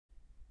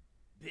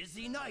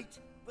Busy night,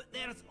 but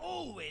there's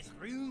always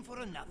room for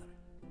another.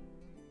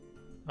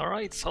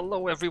 Alright,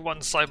 hello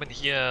everyone, Simon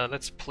here.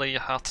 Let's play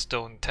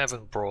Hearthstone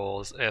Tavern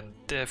Brawls, and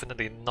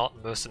definitely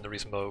not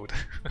Mercenaries mode.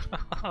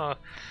 Alright,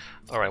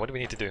 what do we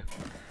need to do?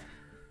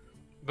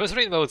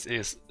 Mercenary modes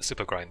is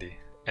super grindy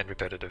and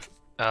repetitive.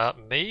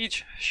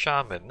 Mage,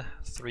 Shaman,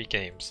 3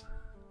 games.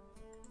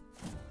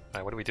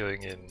 Alright, what are we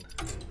doing in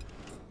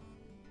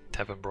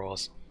Tavern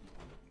Brawls?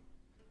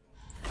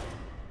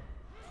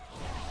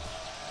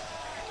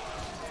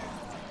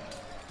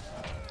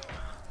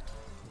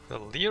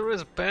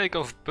 Valera's bag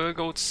of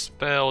burgled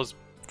spells.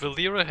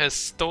 Valera has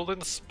stolen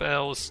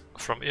spells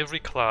from every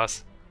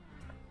class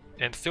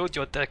and filled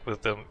your deck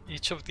with them.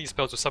 Each of these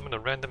spells will summon a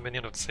random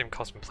minion of the same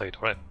cost when played.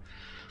 Alright.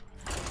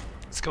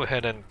 Let's go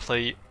ahead and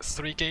play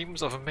 3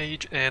 games of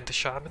Mage and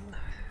Shaman.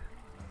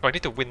 Oh, I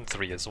need to win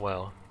 3 as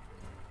well.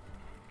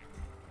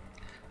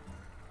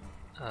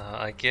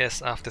 I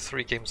guess after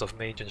 3 games of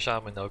Mage and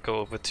Shaman, I'll go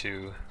over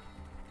to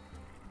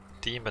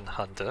Demon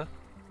Hunter.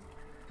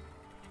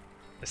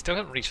 I still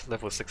haven't reached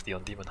level 60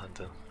 on Demon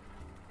Hunter.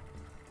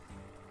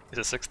 Is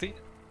it 60?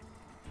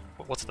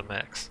 What's the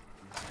max?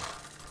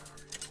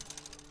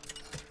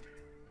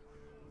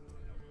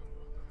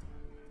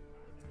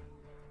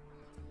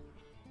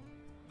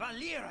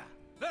 Valera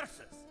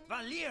versus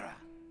Valera.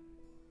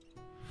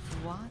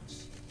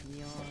 Watch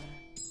your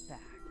back.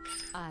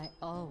 I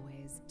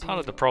always do. Part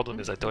of the problem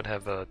is I don't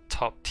have a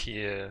top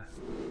tier.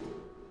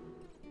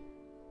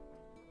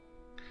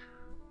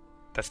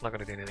 That's not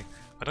gonna do anything.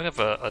 I don't have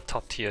a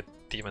top tier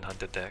Demon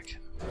Hunter deck.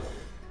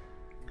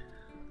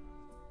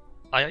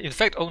 I in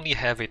fact only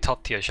have a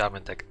top tier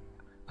Shaman deck.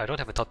 I don't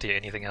have a top tier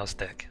anything else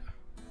deck.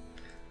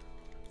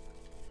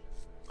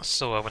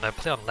 So when I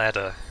play on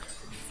ladder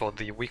for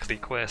the weekly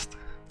quest,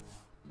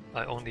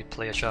 I only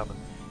play a Shaman.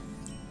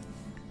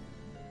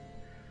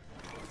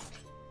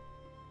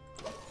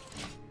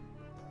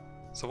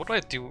 So what do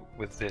I do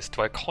with this?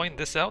 Do I coin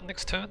this out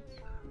next turn?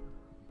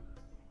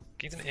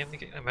 Gains an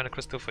enemy a mana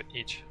crystal for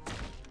each.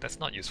 That's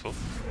not useful.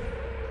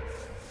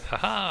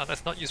 Haha,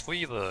 that's not useful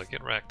either.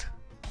 Get wrecked.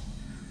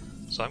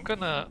 So I'm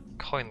gonna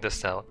coin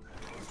this out.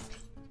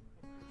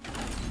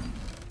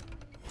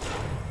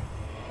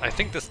 I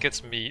think this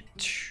gets me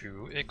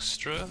 2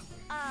 extra.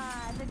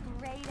 The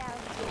great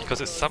outdoors.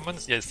 Because it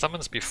summons, yeah, it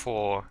summons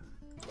before.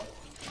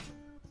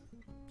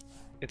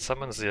 It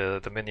summons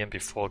the minion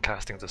before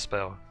casting the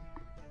spell.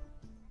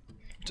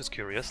 Just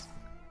curious.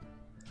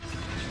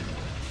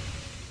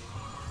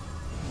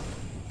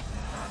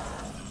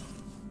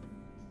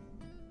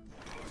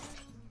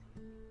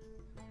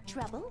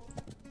 Trouble?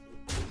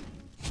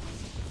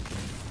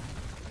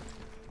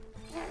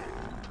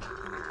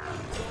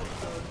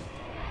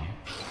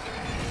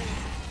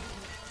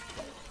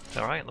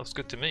 Alright, looks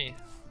good to me.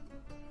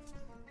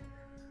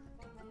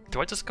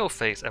 Do I just go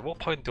face? At what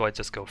point do I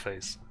just go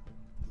face?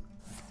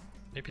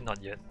 Maybe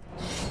not yet.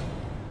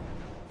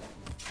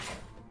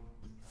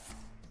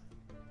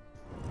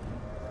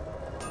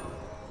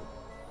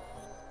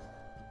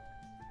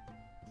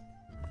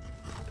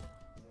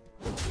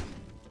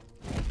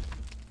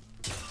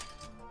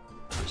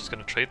 I'm just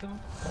gonna trade them?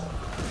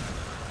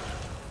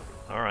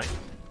 Alright.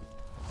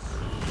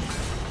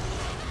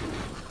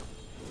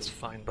 It's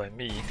fine by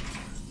me.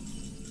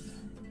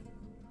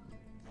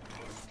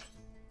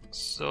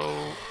 So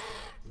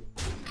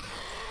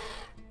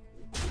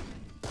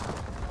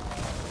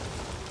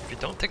if you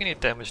don't take any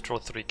damage, draw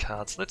 3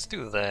 cards. Let's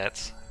do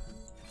that.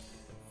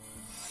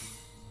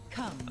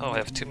 Come. Oh, I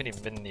have too many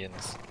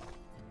minions.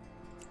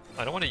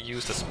 I don't want to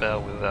use the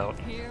spell without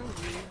Here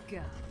we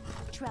go.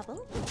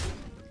 Trouble?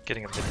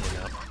 getting a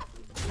minion out.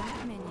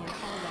 That minion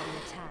already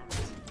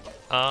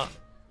attacked.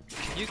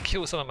 Can you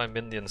kill some of my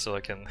minions so I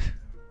can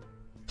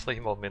play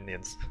more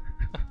minions?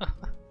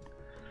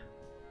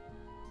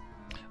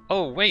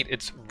 Oh wait,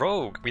 it's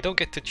rogue. We don't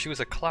get to choose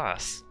a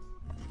class.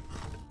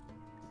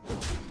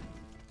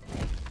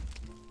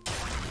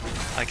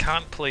 I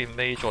can't play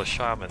mage or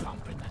shaman.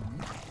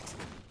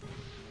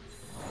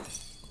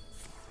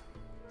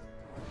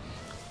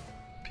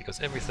 Because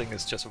everything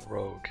is just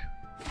rogue.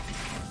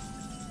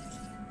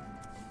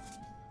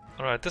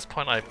 Alright, at this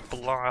point I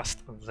blast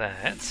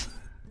that. Such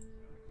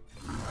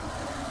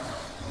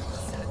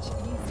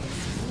easy.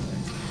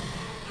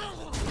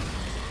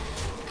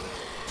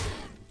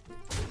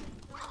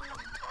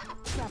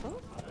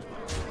 Trouble?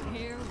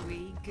 Here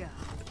we go.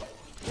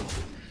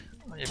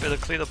 You better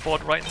clear the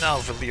board right now,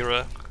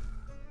 Valera.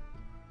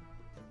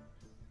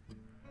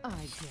 I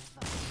give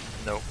up.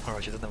 No,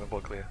 alright, she doesn't have a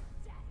board clear.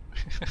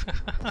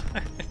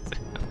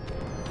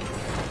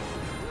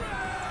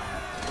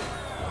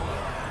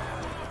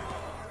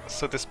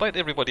 So despite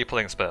everybody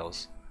playing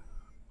spells,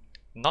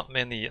 not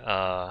many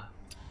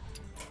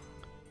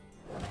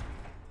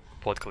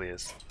board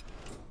clears.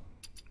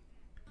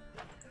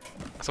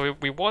 So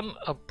we won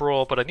a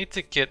brawl, but I need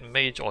to get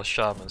mage or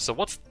shaman. So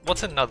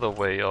what's another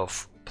way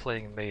of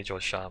playing mage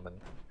or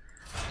shaman?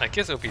 I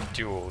guess it would be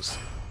duels.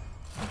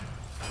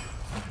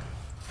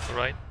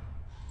 Right?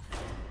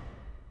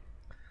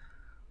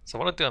 So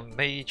I want to do a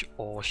mage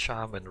or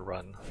shaman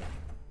run.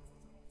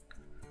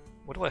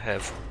 What do I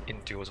have in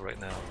Duels right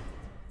now?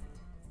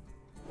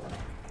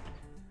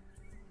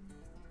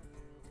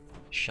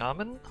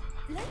 Shaman?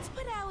 Let's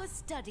put our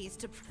studies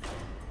to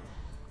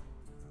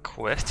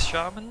Quest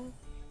Shaman?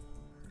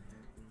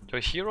 Your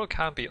hero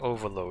can't be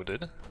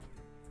overloaded.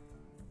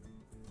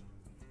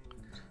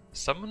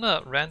 Summon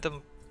a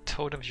random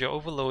totem if you're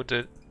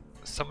overloaded.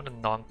 Summon a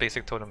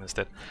non-basic totem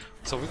instead.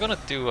 So we're gonna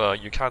do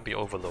you can't be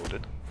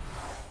overloaded.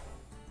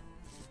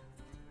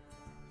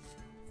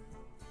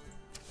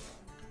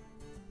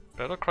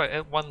 Battlecry,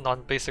 add one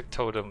non-basic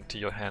totem to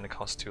your hand, it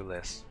costs 2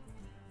 less.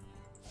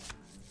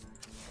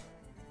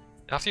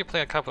 After you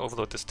play a card with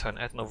overload this turn,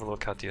 add an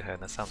overload card to your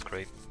hand. That sounds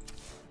great.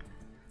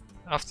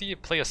 After you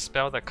play a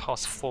spell that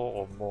costs 4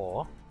 or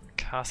more,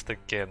 cast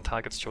again,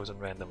 targets chosen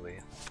randomly.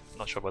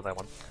 Not sure about that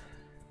one.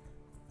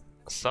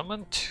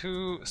 Summon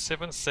 2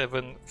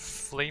 7/7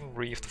 Flame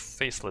Wreathed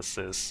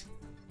Facelesses.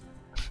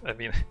 I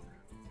mean,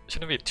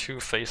 shouldn't it be 2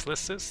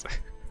 Facelesses?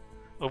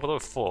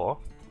 Overload 4.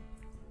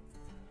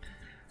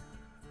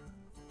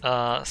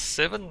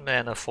 7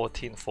 mana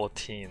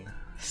 14/14.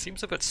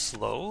 Seems a bit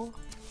slow.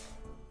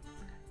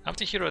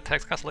 After hero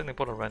attacks, cast lightning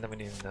bolt on random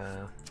in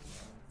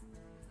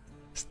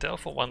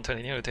stealth for 1 turn,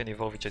 and you retain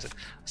evolve adjacent.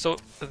 So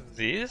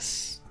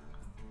this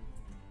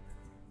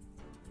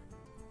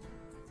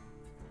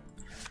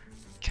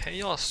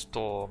Chaos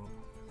Storm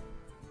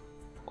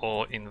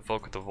or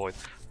Invoke the Void.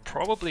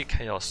 Probably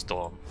Chaos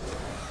Storm.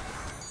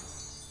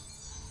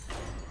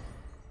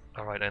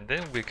 Alright, and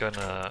then we're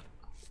gonna...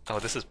 Oh,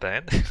 this is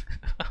banned?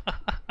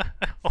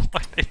 Oh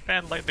my, they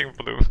banned Lightning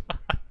Bloom.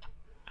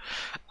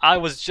 I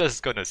was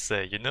just gonna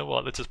say, you know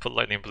what, let's just put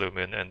Lightning Bloom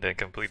in and then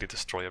completely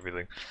destroy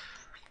everything.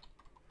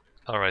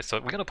 Alright, so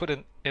we're gonna put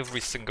in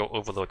every single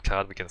Overload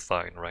card we can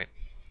find, right?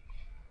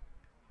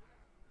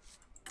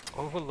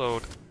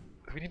 Overload...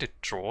 Do we need to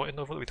draw an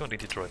Overload? We don't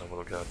need to draw an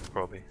Overload card,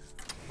 probably.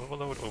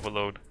 Overload,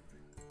 Overload.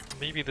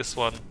 Maybe this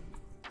one.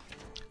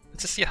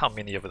 Let's just see how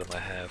many of them I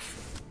have.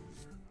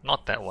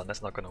 Not that one,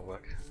 that's not gonna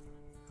work.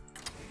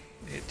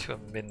 Need to a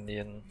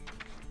minion.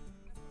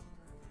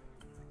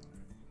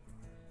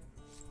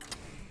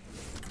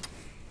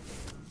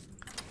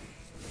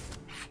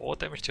 Four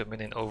damage to a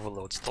minion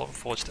Overload.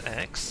 Stormforged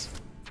Axe.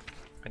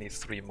 I need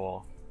 3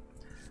 more.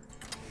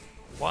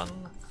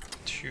 1,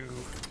 2,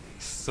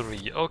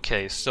 3.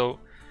 Okay, so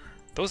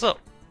those are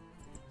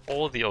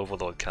all the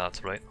Overload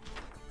cards, right?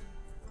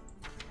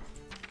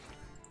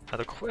 Now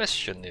the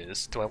question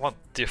is, do I want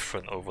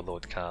different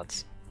Overload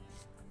cards?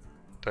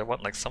 Do I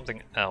want like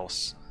something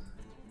else?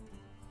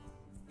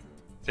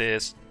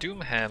 There's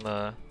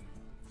Doomhammer,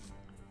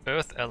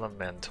 Earth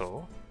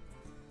Elemental,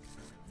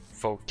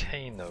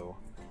 Volcano.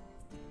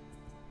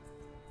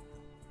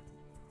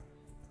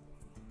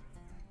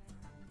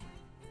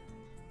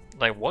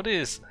 Like what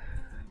is...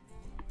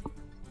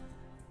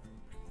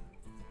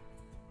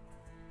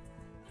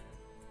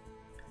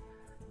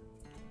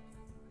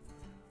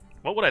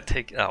 What would I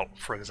take out,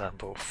 for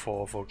example,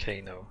 for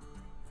Volcano?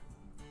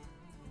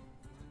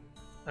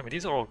 I mean,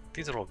 these are all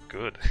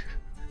good.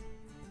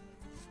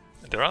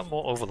 There are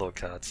more Overload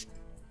cards.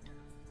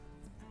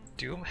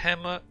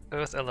 Doomhammer,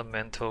 Earth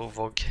Elemental,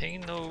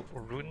 Volcano,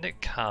 Runic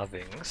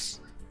Carvings.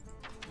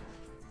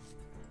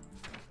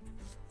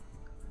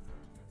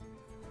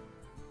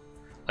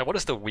 Like, what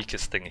is the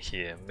weakest thing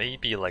here?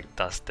 Maybe like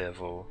Dust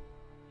Devil.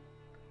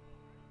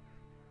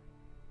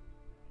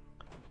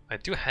 I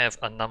do have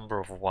a number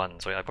of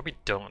 1s, so I probably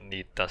don't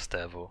need Dust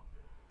Devil.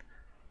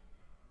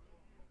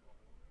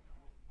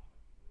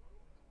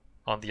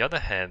 On the other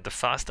hand, the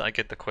faster I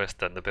get the quest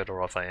done, the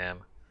better off I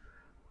am.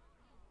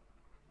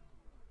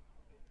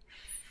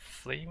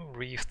 Flame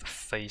Wreathed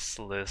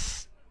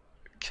Faceless,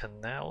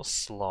 Canal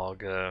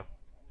Slogger,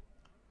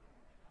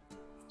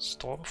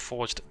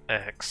 Stormforged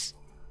Axe.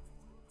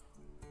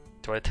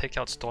 Do I take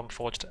out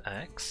Stormforged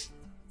Axe?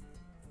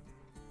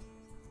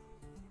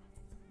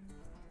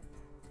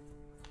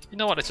 You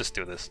know what, let's just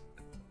do this.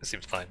 It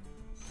seems fine.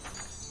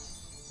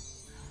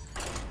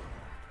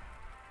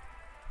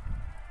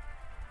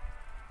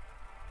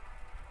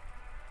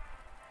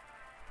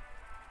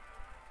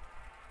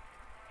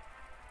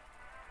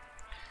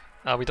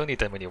 We don't need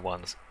that many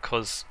 1s,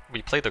 because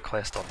we played the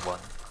quest on 1.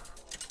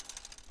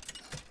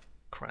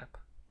 Crap.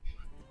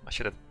 I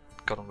should have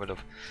gotten rid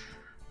of...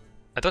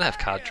 I don't have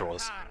card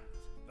draws.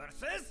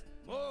 Versus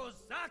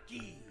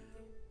Mozaki.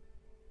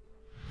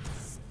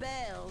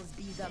 spells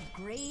be the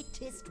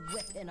greatest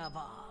weapon of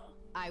all.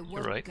 I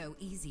won't right. go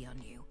easy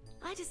on you.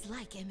 I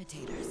dislike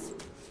imitators.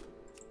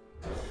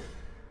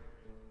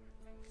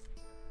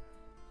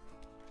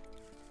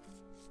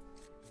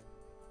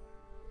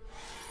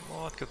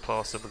 What could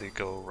possibly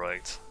go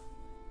right?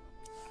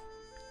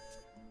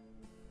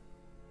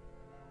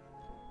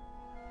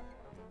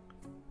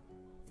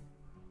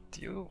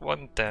 Deal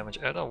 1 damage,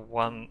 add a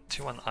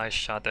 1/1 ice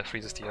shard that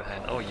freezes to your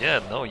hand. Oh yeah,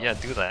 no, yeah,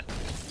 do that.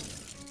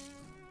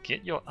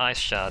 Get your ice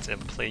shards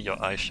and play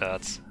your ice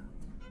shards.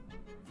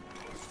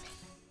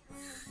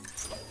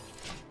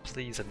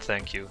 Please and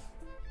thank you.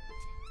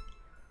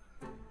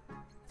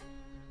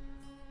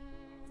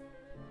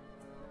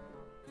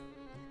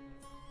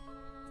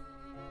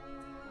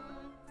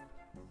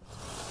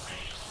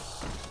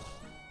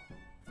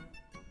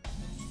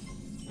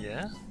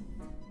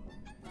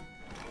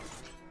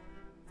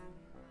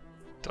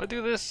 I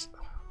do this?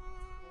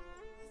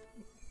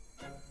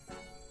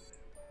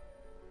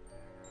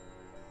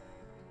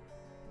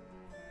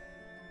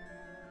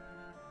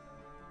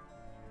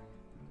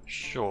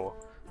 Sure.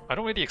 I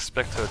don't really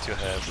expect her to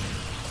have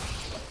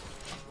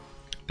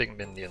big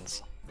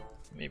minions.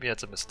 Maybe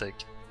that's a mistake.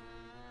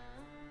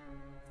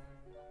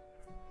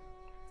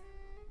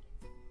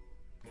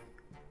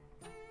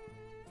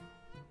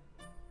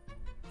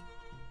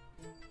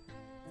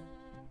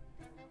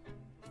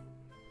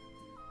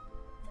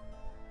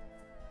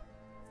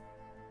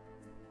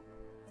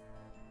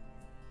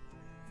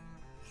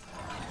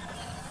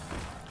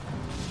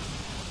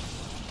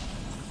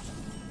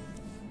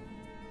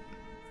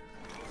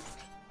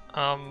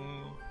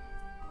 I'm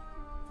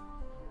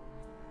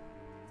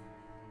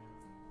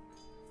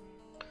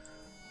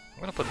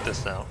gonna put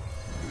this out.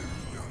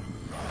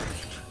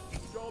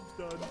 Job's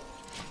done.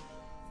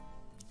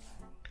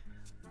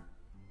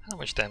 How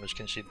much damage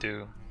can she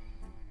do?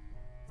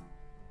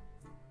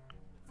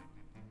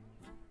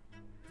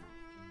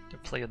 To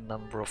play a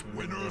number of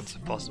minions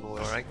if possible.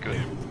 Alright, good.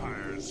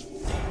 Empires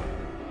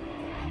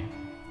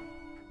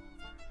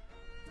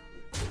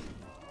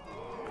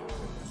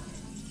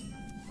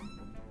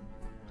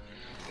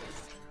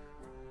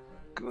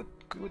Good,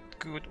 good,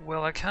 good.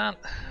 Well, I can't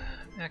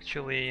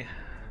actually.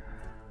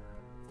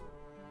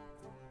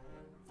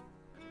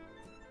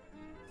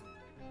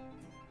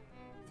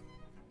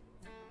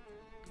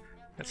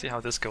 Let's see how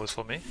this goes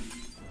for me.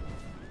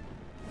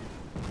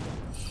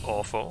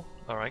 Awful.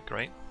 Alright,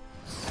 great.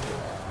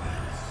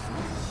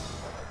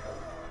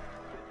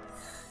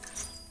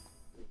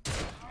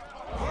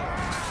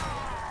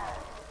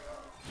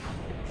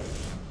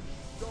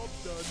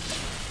 job's done.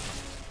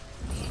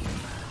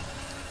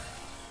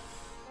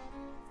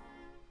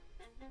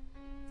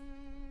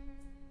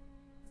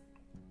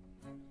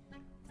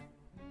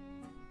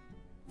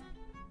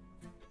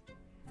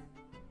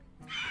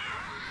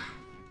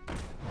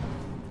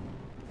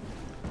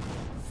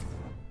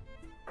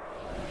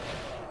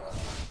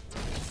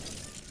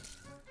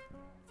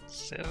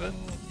 Seven,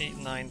 8,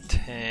 9,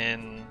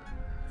 10.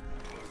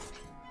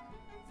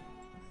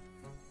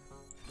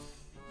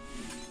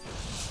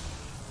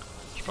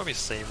 Should probably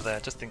save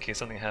that just in case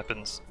something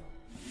happens.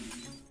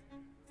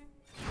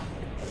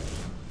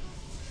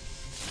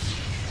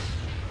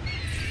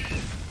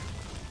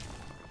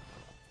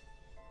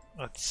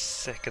 A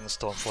second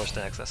Stormforged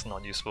Axe, that's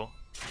not useful.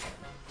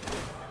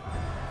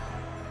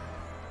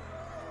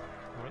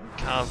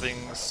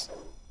 Carvings.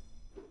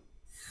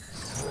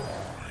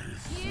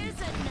 Here's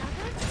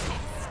another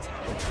test.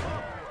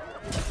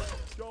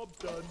 Job's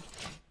done.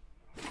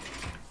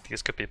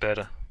 These could be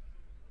better.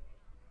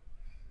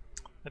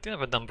 I do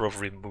have a number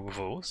of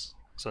removals,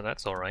 so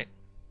that's alright.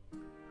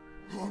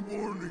 I'm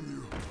warning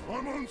you.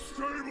 I'm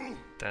unstable.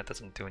 That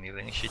doesn't do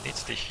anything. She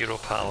needs the hero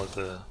power,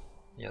 the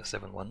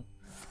 7-1.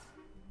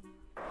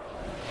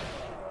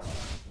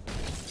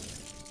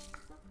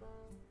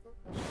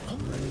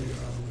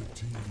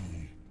 Reality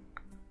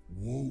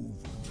woven.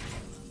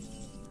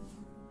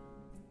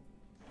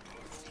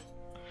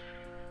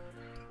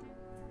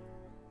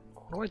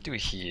 What do I do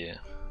here?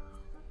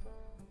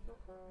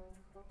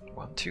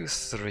 1, 2,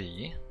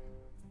 3.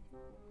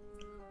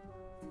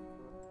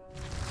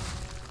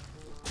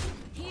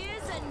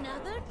 Here's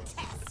another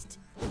test.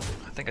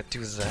 I think I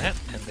do that,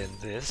 and then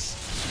this.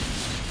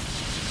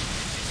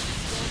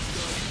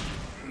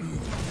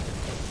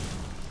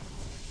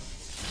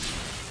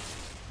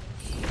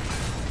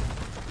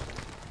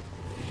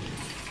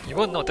 You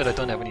won't note that I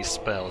don't have any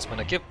spells. When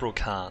I give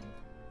Brokan,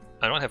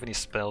 I don't have any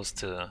spells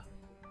to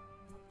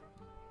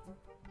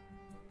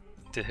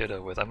hit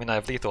her with. I mean, I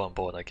have lethal on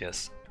board, I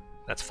guess.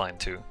 That's fine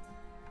too.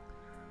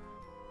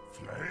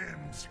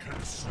 Flames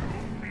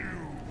consume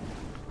you.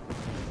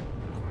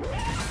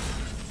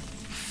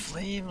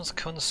 Flames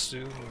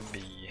consume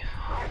me.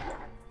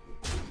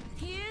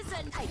 Here's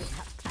an I don't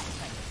have time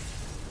for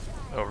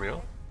this. Oh,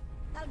 real?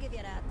 I'll give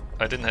you that.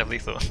 I didn't have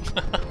lethal.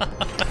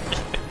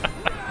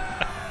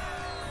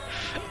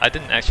 I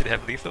didn't actually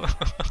have lethal.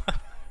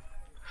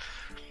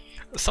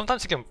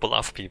 Sometimes you can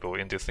bluff people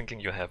into thinking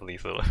you have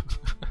lethal.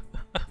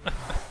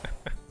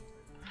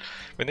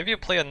 Whenever you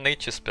play a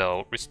nature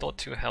spell, restore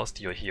 2 health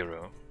to your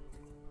hero.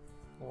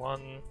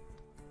 1,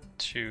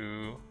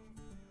 2,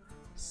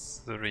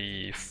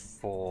 3,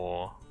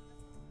 4,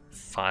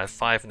 5.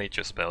 5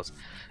 nature spells.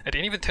 At the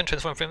end of the turn,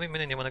 transform friendly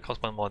minion you want to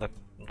cost 1 more. That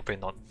probably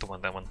not the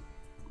one. That one.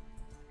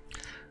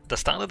 The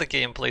start of the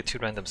game, play 2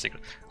 random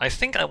secrets. I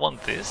think I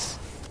want this,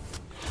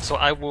 so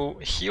I will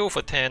heal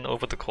for 10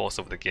 over the course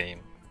of the game,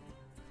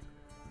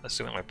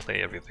 assuming I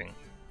play everything.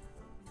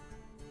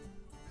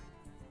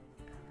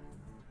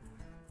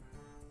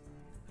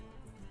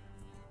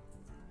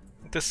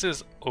 This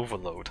is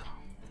Overload.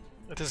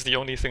 It is the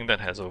only thing that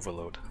has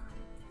Overload.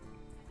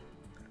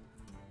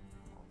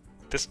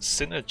 This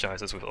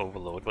synergizes with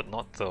Overload, but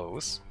not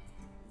those.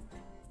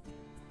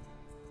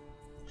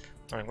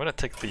 Alright, I'm gonna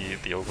take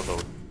the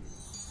Overload.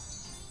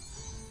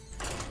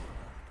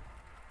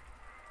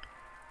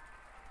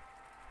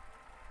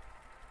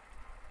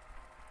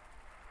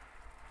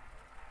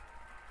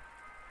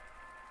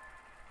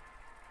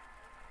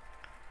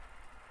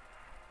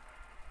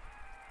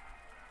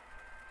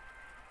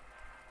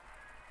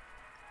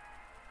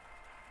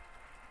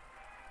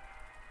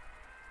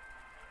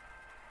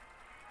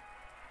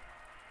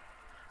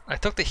 I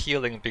took the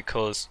healing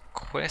because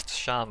quest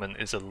Shaman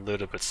is a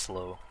little bit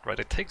slow, right?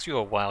 It takes you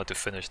a while to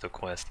finish the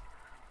quest.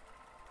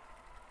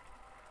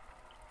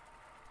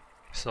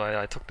 So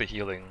I took the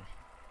healing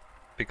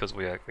because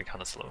we're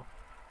kind of slow.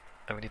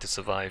 And we need to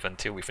survive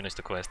until we finish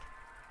the quest.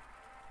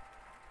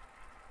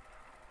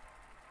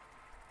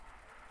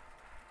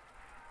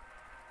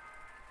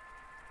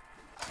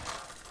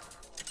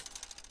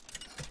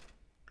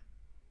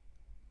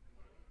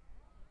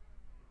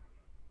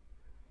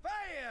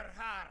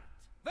 Fireheart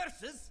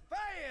versus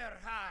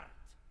Fireheart.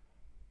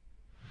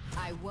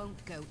 I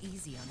won't go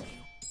easy on you.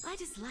 I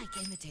dislike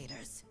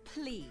imitators.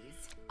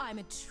 Please, I'm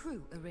a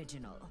true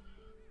original.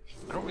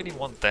 I don't really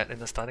want that in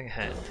the starting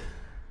hand.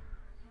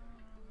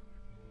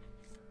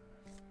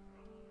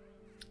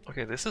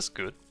 Okay, this is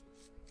good.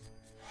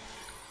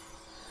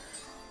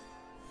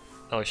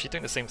 Oh, is she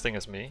doing the same thing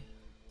as me?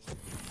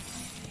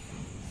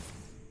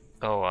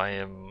 Oh, I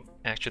am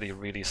actually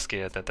really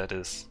scared that that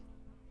is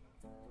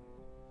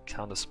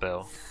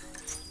counterspell.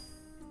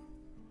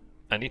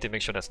 I need to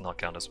make sure that's not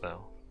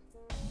counterspell.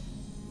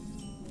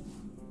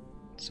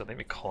 So let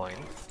me coin.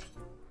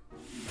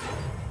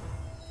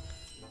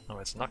 Oh,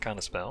 it's not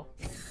counterspell.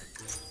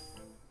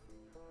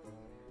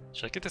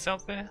 Should I get this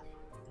out there?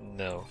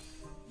 No.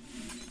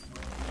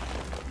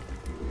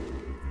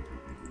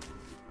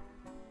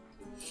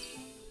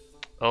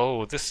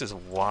 Oh, this is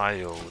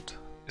wild.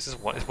 This is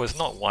well, it's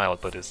not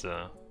wild, but it's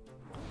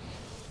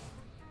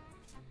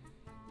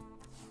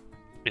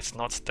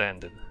not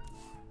standard.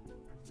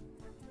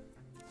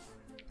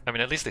 I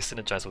mean, at least they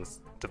synergize with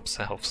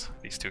themselves,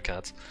 these two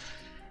cards.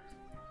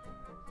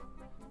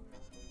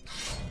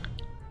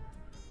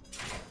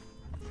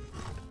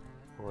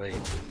 Wait,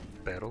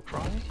 battle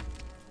cry?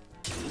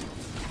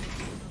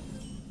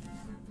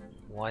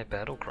 Why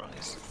battle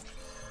cries?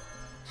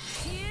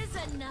 Here's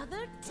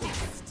another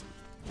test.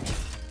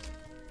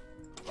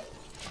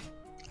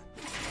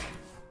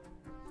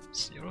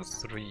 0,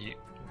 3,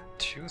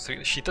 2,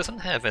 3. She doesn't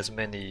have as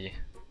many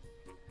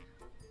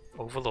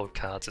overload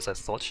cards as I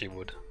thought she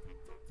would.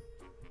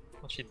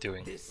 What's she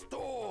doing?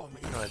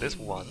 Alright, there's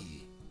one.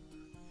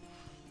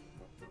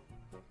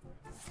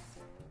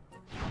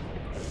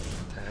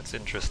 That's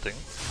interesting.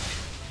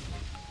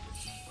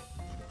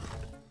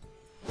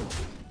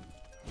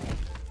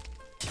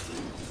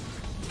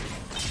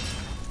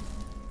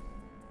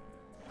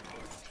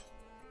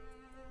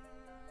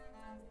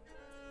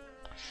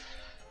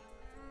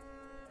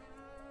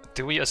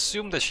 Do we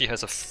assume that she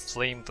has a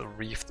flamed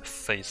wreathed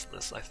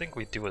faceless? I think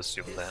we do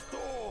assume that.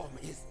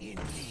 Here's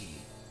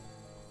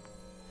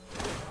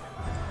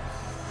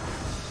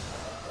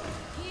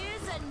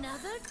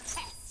another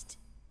test.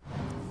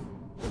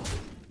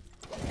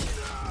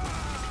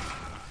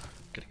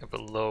 Getting a bit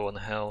low on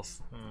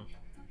health.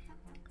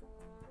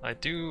 I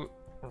do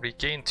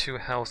regain 2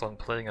 health on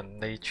playing a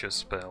nature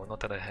spell,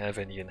 not that I have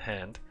any in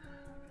hand.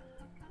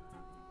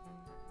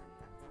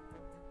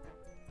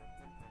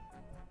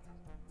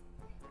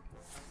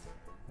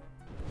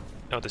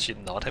 Oh, does she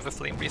not have a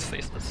flame breathe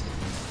faceless?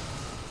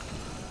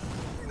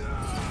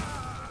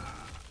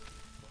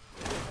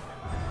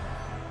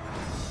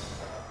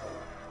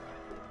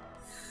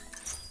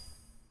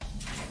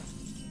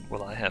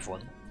 Well, I have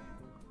one.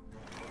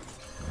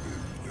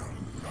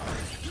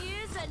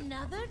 Here's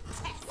another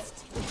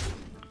test.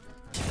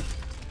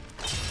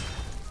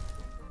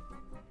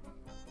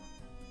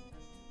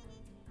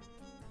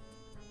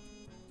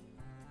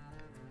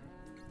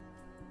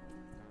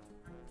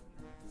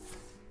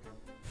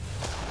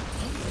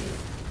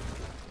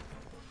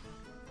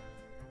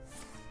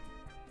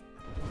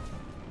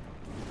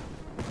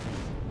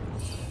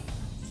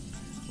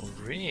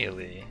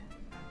 Really?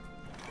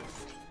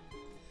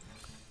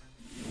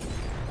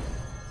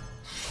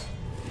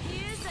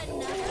 Here's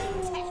another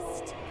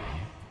test.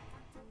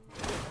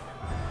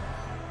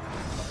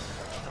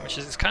 I mean,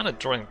 she's kind of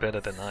drawing better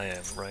than I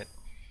am, right?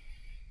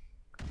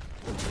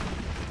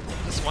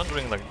 Just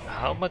wondering, like,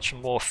 how much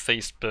more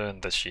face burn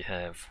does she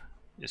have?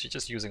 Is she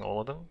just using all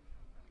of them?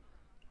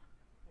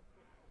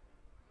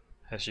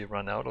 Has she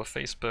run out of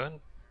face burn?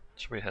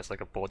 She probably has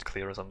like a board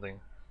clear or something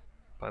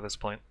by this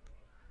point.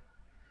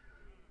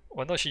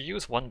 Well, no, she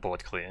used one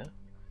board clear.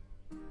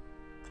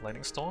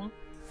 Lightning Storm?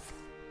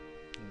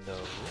 No.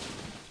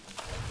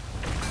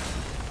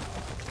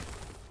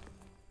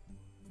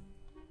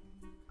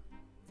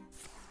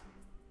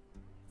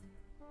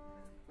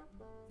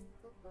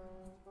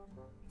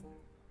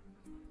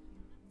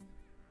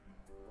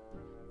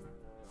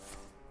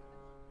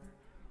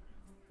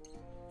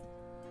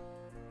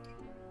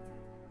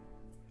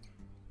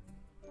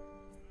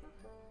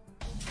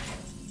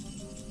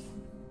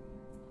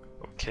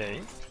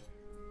 Okay.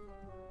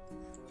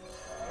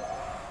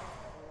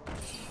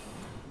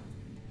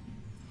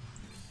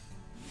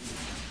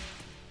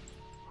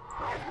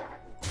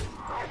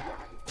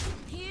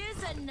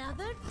 Here's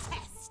another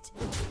test.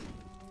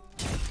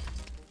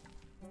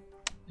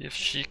 If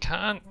she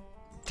can't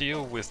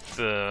deal with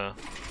the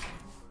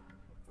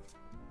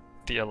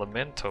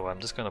elemental, I'm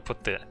just gonna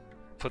put the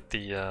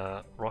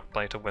rock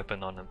biter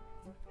weapon on him.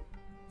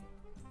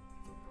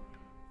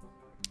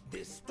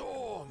 The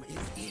storm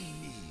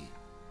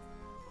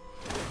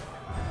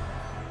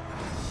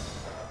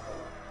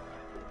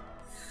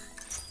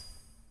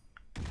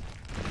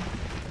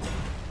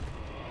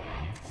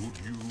Could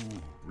you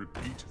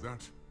repeat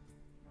that?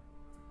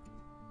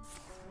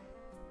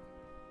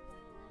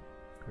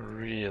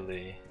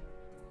 Really?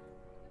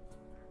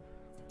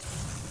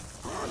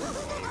 Write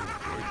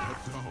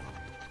that down.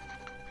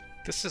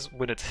 This is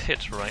when it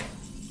hit, right?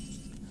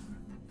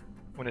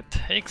 When it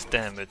takes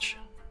damage,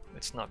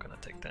 it's not gonna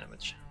take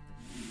damage.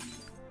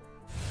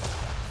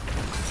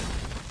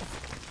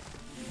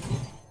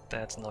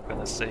 That's not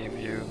gonna save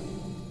you.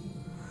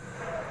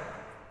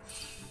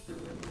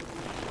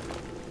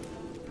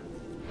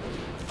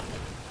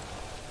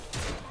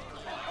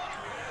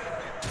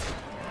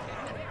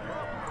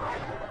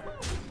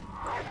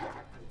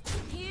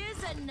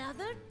 Here's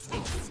another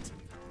test.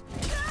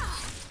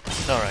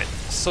 Alright,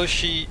 so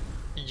she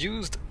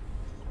used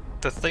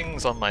the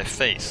things on my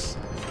face,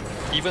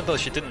 even though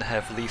she didn't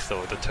have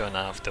lethal the turn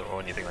after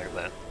or anything like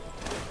that.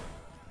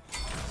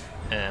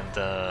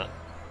 And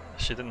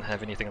she didn't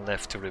have anything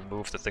left to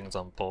remove the things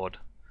on board.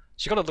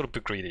 She got a little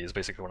bit greedy is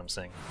basically what I'm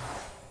saying.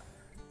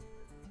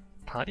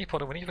 Party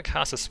portal, when you even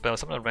cast a spell,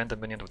 summon a random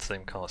minion with the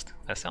same cost.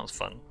 That sounds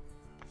fun.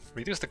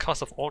 Reduce the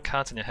cost of all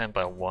cards in your hand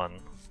by 1.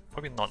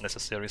 Probably not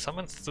necessary.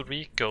 Summon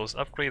 3 ghosts,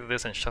 upgrade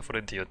this and shuffle it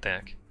into your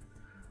deck.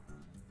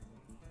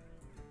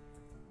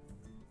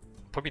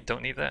 Probably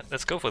don't need that.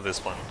 Let's go for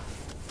this one.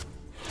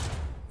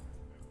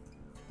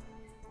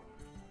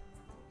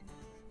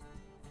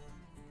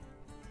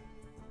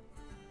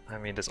 I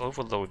mean, there's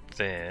overload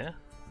there.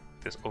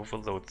 There's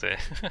overload there.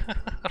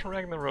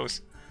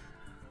 Ragnaros.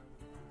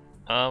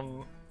 Let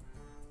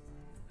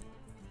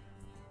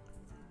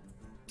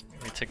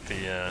me take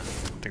the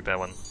take that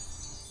one.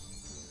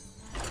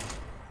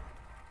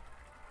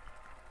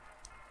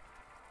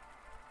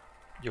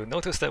 You'll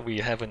notice that we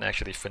haven't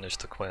actually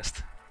finished the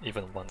quest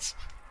even once.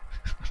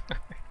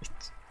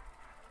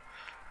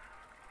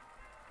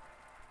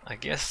 I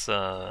guess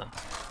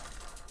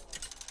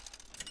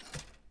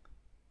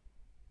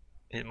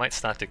it might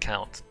start to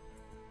count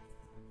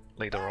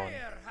later on.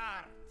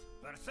 Fireheart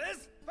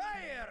versus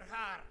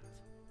Fireheart.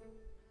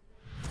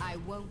 I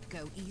won't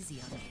go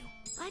easy on you.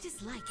 I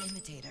dislike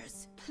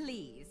imitators.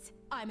 Please,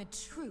 I'm a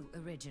true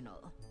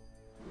original.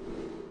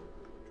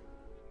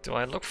 Do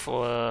I look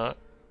for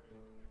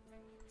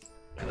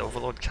an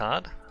overload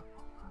card?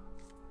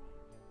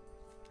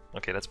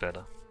 Okay, that's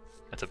better.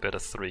 That's a better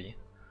 3.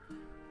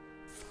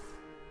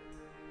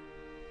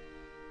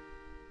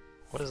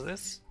 What is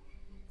this?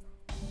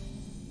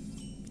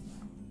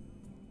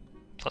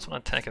 +1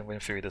 attack and win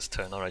fury this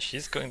turn. Alright,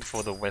 she's going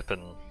for the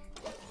weapon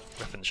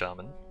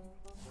shaman.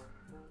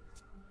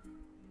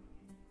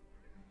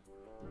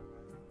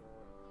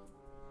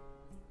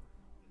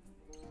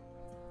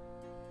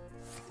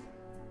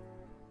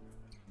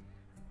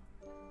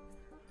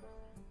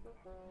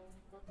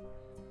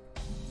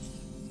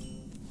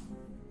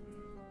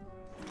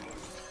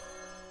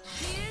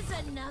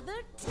 Here's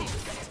another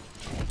test.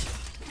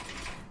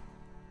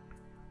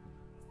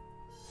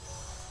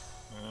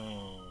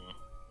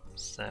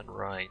 Is that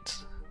right?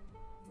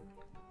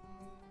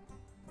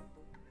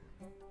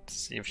 Let's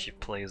see if she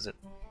plays it.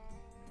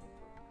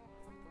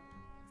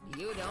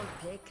 You don't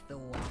pick the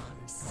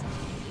ones.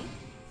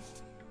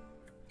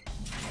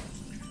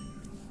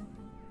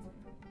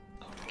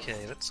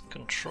 Okay, let's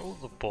control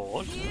the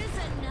board. Here's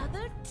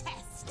another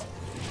test.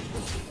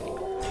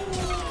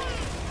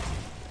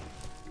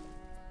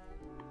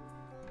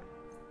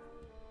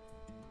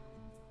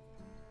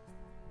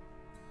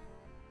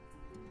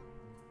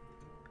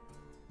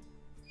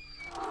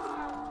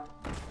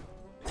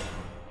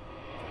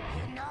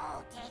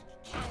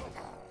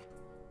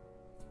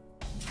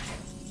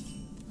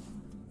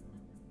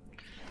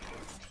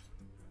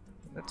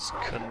 Let's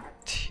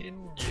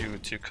continue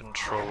to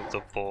control the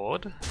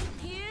board.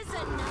 Here's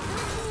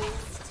another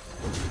test.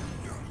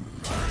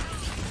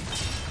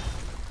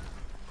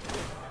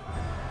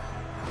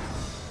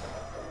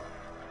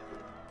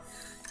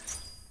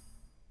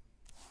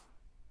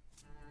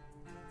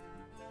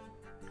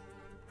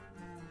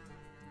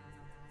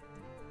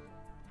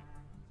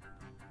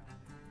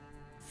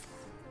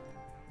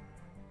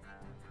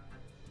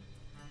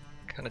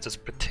 Kinda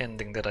just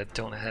pretending that I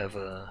don't have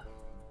a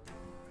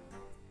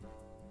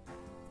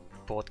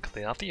board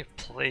clear. After you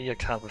play a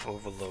card with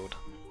overload.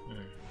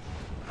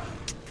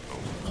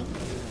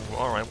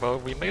 Alright, well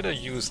we made her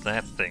use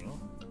that thing.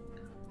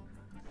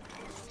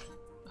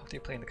 After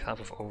you play the card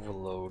with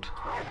overload.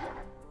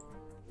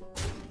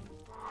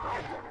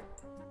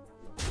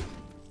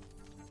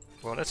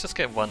 Well, let's just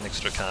get 1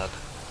 extra card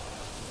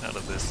out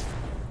of this.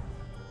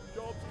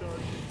 Job's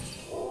done.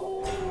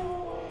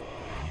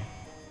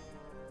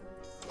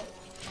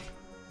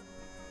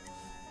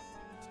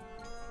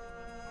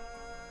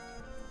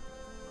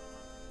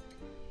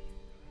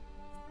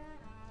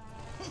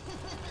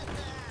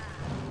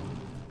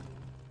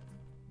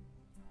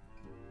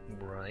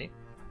 Right.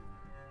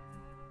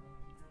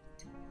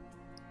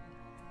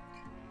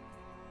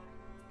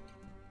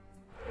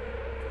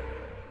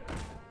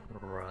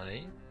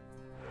 Right.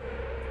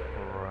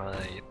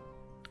 Right.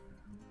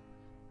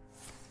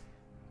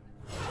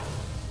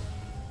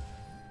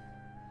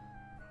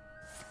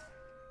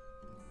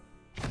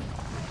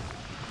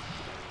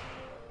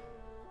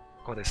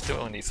 Oh, there's still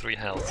only 3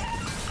 health.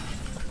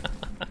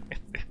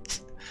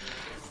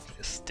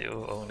 There's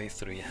still only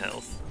 3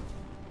 health.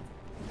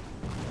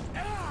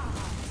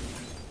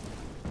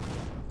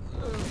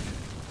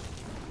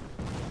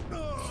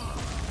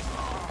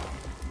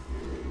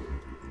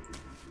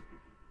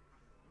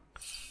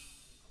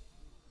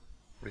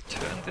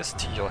 Return this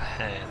to your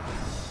hand.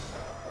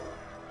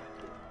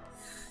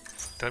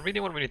 Do I really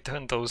want to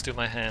return those to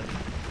my hand?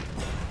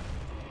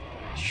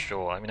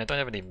 Sure, I mean I don't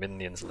have any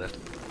minions left.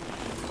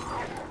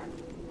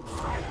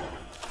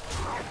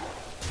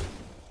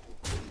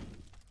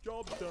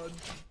 Job done.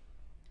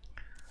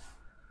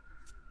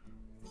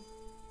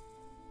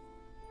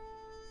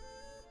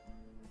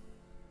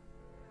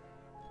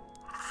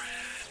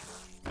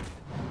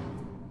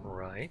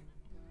 Right.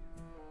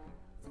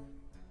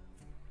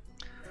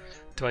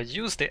 Do I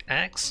use the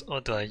axe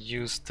or do I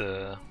use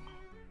the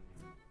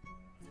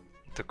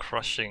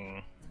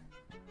crushing,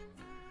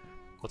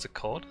 what's it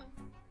called?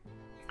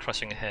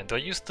 Crushing hand. Do I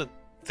use the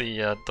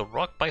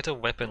rock biter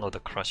weapon or the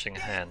crushing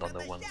hand on the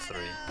 1-3?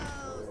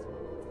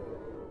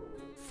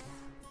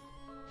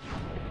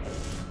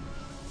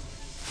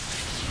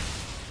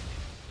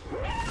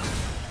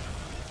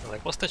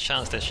 Like, what's the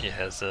chance that she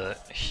has a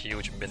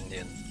huge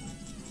minion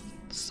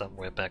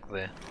somewhere back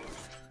there?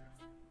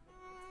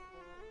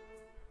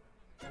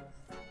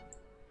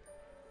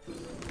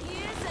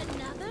 Here's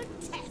another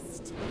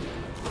test.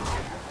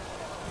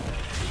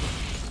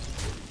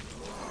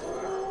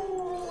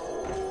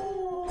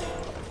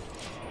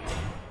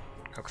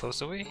 How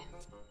close are we?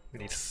 We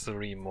need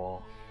 3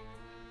 more.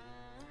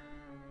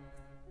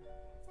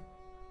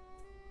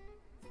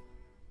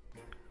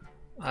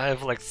 I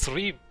have like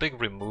 3 big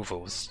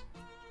removals.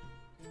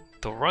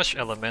 The Rush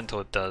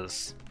Elemental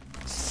does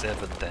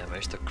 7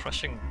 damage, the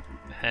Crushing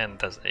Hand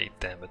does 8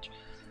 damage.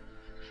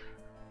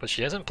 But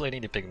she hasn't played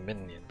any big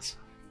minions.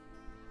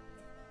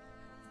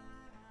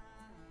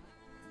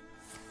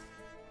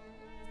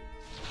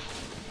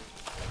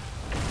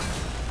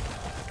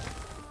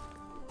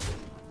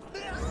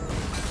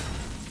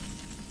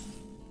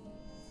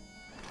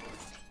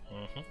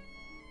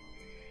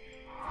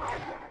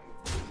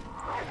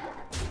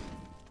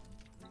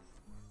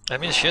 I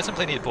mean, she hasn't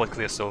played any board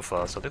clear so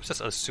far, so let's just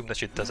assume that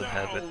she doesn't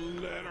have it.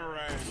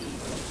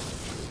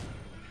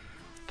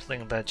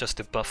 Playing that just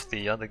to buff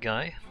the other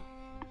guy.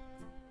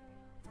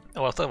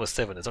 Oh, I thought it was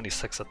 7, it's only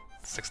 6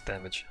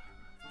 damage.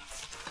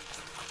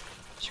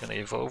 She's gonna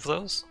evolve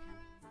those?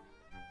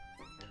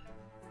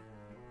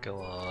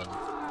 Go on.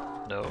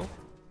 No.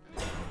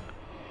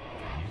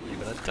 You're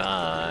gonna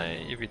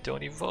die if you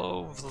don't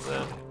evolve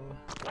them.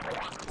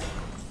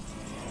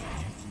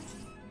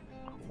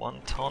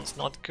 1 taunt's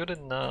not good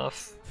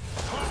enough.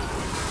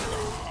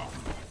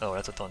 Oh,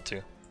 that's a taunt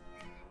too.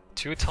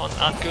 2 taunts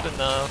aren't good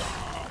enough.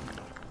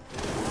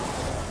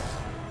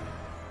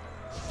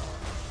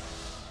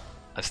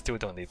 I still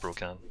don't need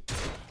Brokan.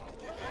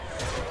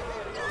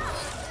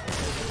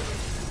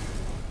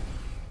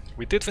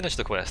 We did finish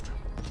the quest,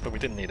 but we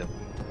didn't need him.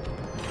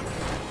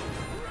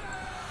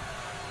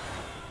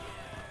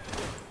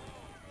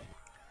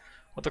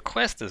 Well, the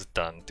quest is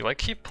done. Do I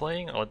keep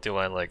playing or do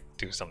I like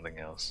do something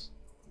else?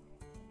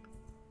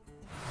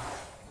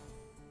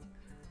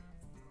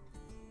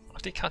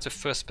 After you cast your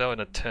first spell in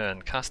a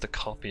turn, cast a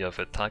copy of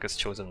it, targets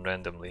chosen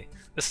randomly.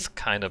 This is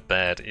kinda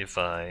bad if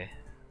I...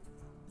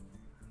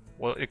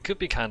 Well, it could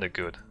be kinda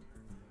good.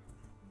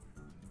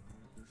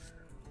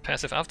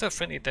 Passive, after a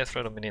friendly death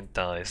threat or minion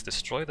dies,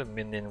 destroy the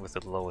minion with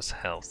the lowest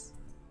health.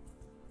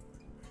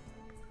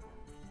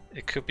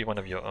 It could be one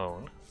of your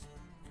own.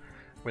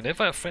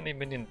 Whenever a friendly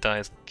minion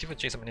dies, give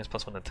adjacent minions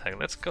 +1 attack.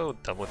 Let's go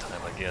double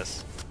time, I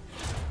guess.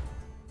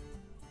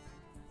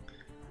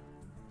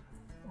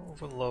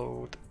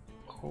 Overload.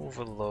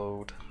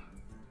 Overload.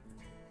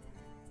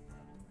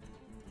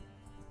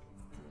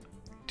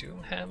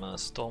 Doomhammer,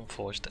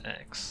 Stormforged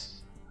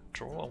Axe.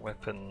 Draw a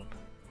weapon.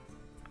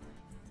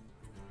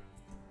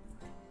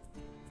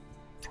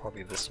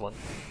 Probably this one.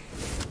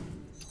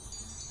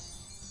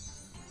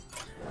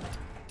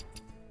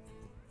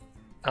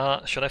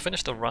 Should I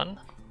finish the run?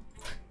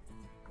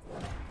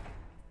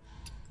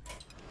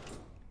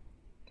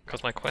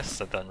 Because my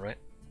quests are done, right?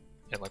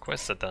 Yeah, my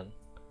quests are done.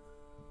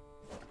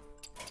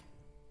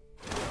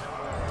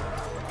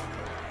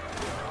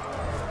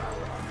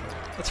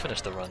 Let's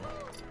finish the run.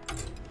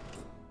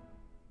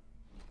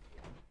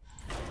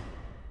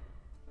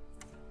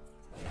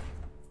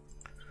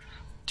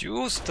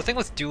 Duels, the thing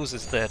with duels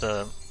is that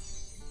you're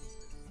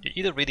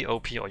either really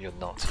OP or you're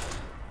not.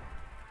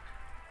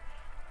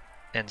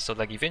 And so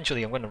like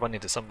eventually I'm gonna run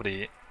into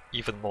somebody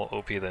even more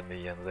OP than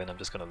me and then I'm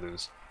just gonna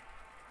lose.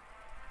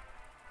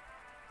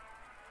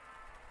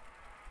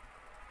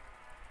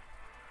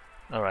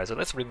 Alright, so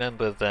let's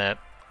remember that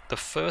the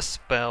first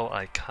spell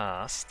I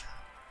cast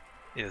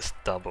is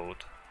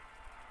doubled.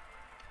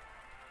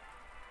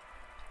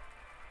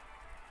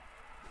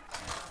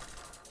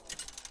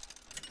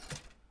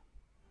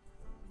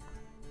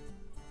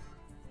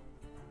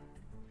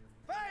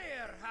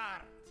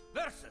 Fireheart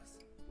versus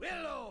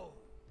Willow.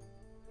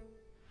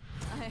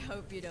 I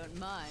hope you don't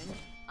mind.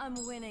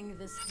 I'm winning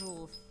this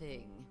whole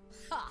thing.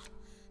 Ha!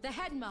 The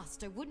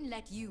headmaster wouldn't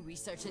let you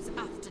research his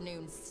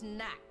afternoon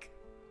snack.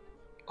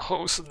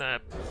 Oh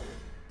snap.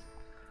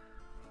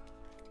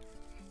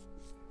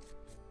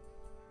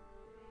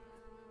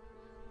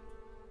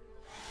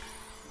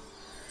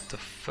 The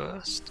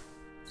first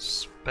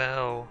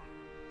spell.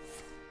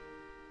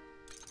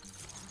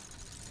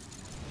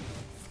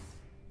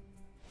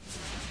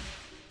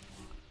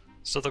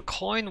 So the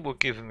coin will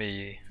give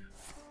me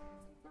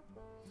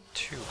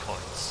 2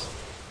 coins.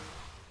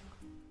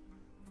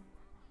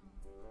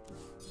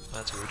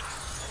 That's rude.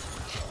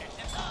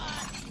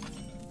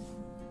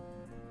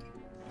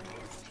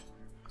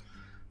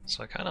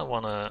 So I kind of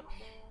want to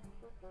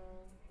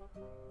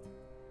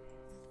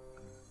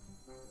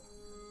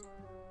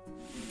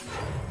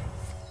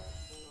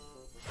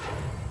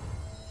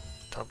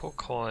double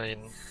coin.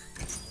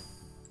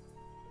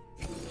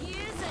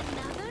 Here's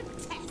another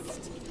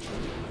test.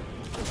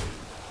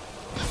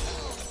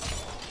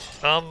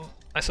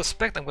 I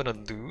suspect I'm gonna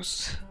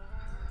lose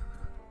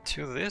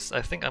to this.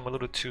 I think I'm a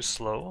little too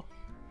slow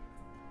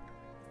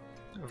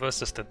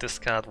versus the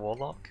discard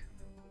warlock.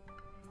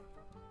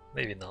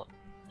 Maybe not.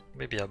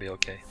 Maybe I'll be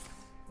okay.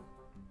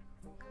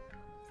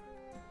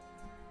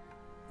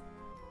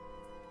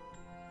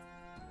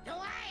 Do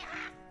I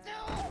have to?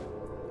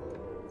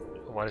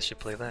 Why did she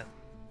play that?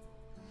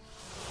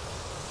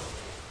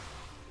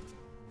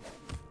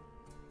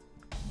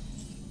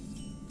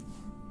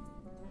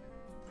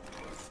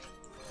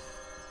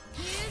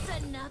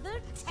 Here's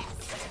another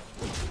test.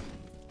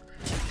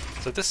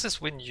 So this is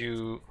when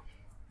you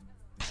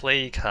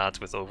play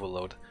cards with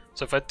overload.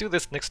 So if I do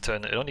this next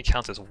turn, it only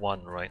counts as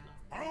 1, right?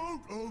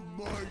 Out of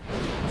my...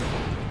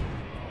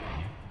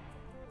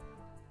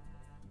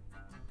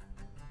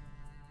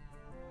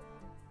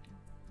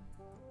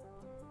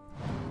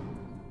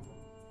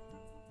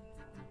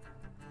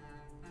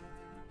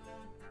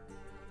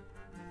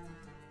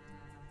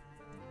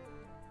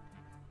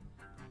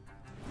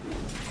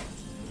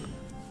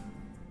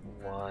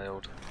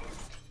 Wild.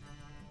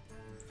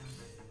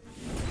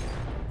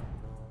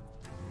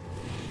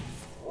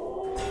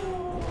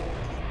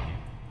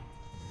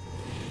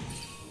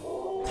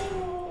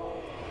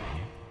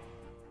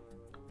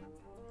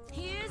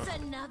 Here's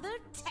another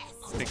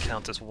test. It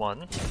counts as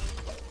 1.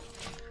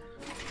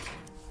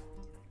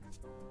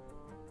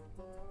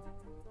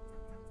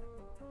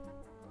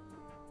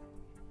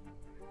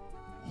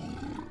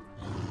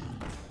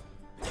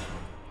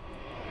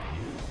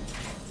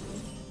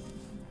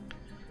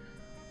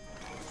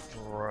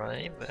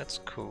 Right, that's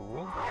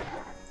cool.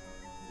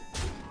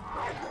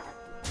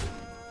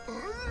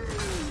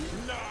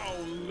 Now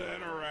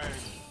littering.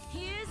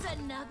 Here's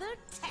another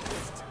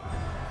test.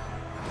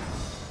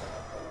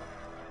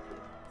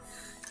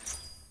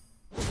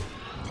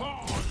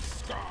 Pawn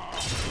scar.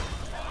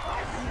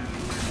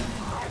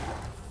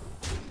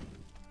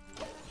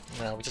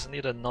 Now we just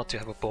need a not to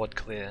have a board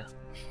clear.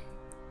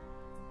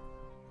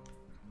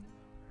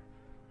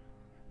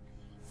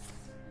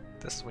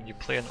 This is when you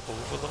play an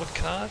overload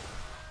card.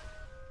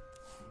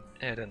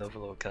 Add an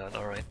overload card,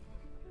 alright.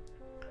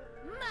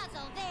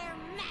 Muzzle their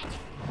magic.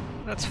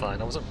 That's fine,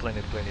 I wasn't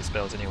planning to play any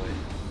spells anyway.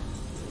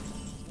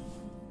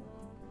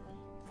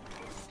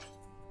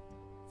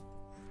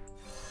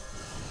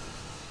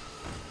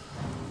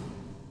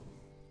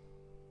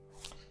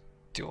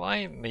 Do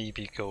I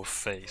maybe go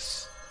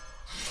face?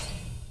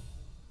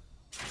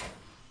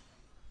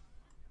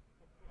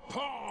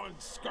 Pawn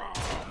scar.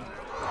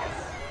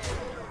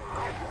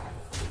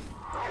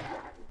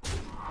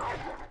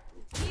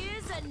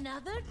 Here's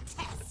another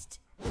test.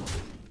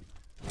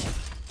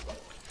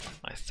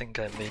 I think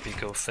I maybe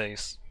go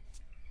face.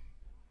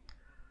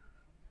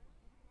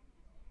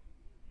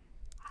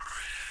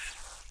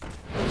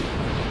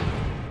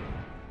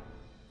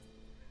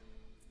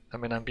 I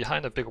mean, I'm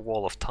behind a big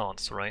wall of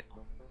taunts, right?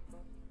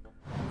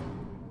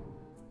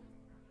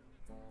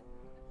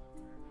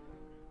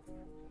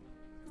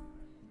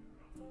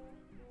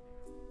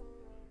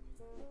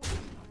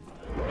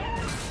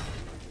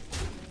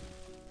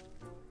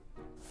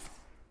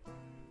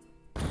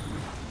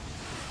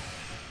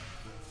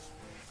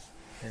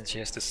 And she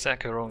has to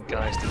sack her own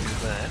guys to do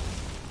that.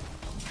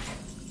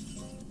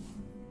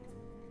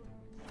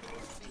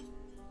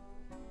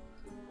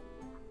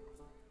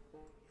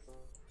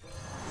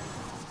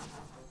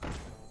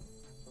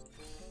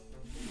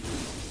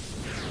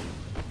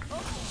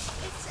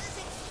 It says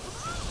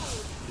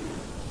explode.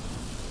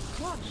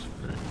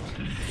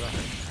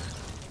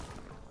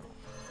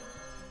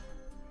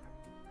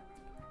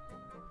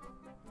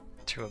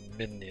 To a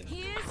minion.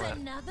 Here's Crap.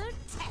 another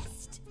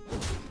test.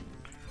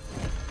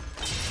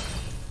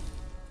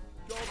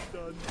 Job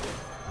done.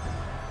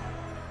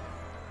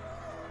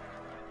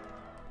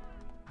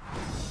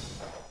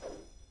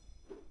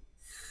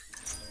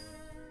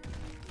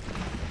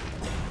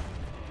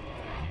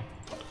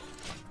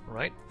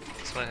 Right,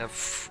 so I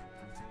have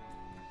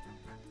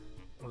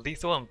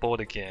lethal on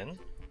board again.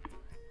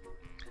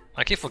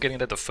 I keep forgetting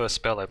that the first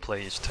spell I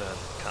play each turn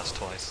casts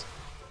twice.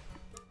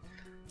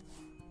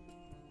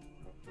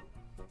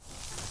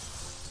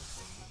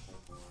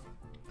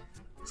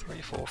 3,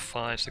 4,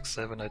 5, 6,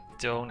 7. I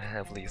don't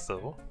have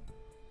lethal.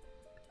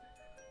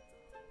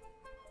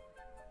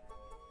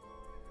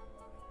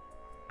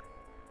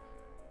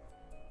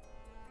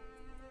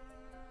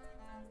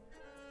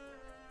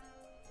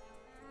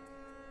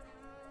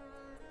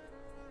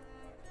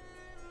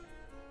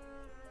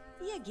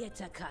 You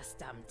get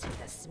accustomed to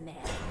the smell.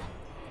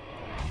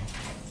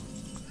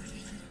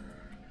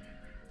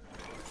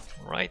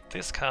 Right,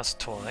 this casts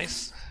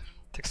twice.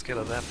 Takes care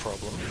of that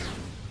problem.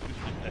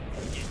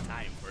 It's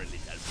time for a little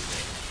break.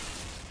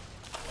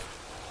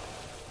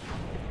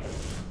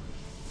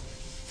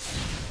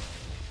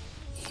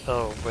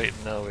 Oh, wait,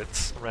 no,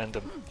 it's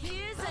random.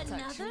 Here's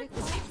another actually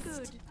quite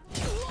good.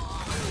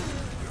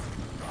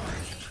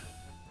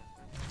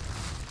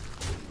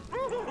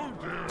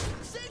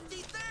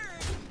 Safety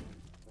third!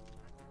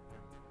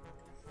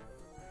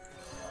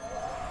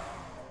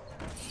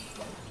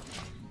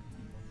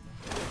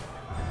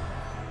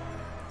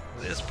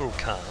 There's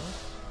Brukan.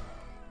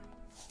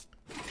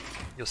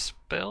 Your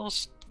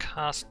spells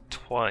cast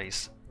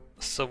twice.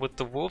 So would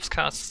the wolves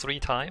cast 3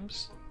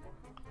 times?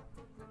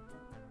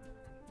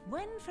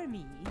 One for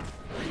me.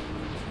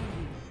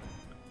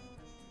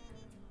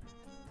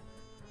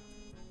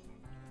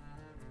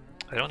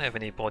 I don't have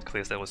any board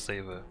clears that will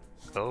save her.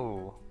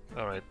 Oh,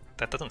 alright.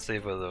 That doesn't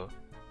save her though.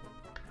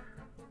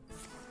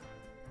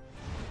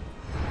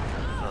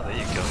 Oh, there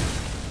you go.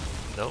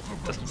 Nope,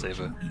 doesn't save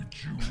her.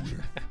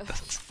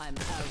 I'm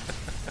out.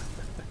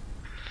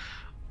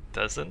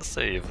 Doesn't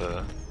save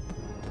her.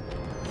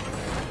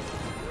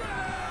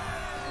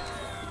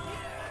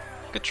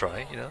 Good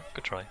try, you know,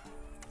 good try.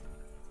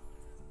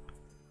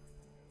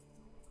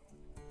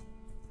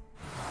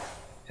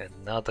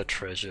 Another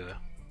treasure.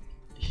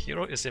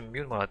 Hero is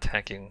immune while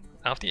attacking.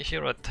 After your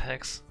hero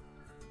attacks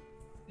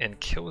and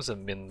kills a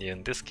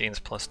minion, this gains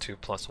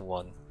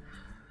 +2/+1.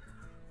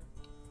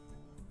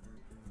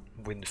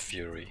 Wind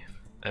Fury.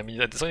 I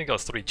mean, it's only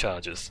got 3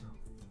 charges.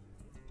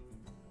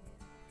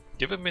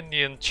 Give a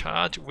minion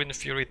charge, Wind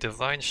Fury,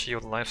 Divine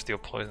Shield,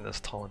 Lifesteal, Poisonous,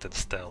 Taunt, and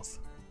Stealth.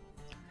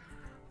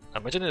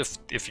 Imagine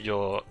if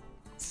your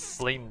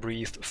Flame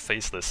Breathed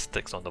Faceless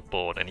sticks on the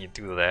board and you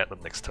do that the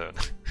next turn.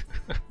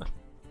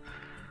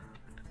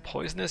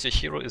 Poisonous, your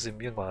hero is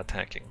immune while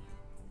attacking.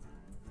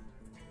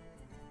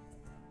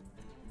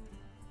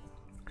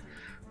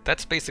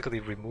 That's basically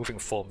removing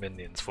 4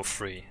 minions for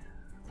free.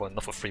 Well,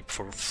 not for free,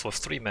 for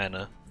 3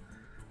 mana.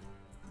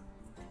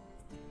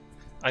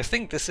 I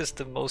think this is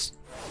the most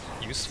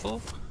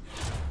useful.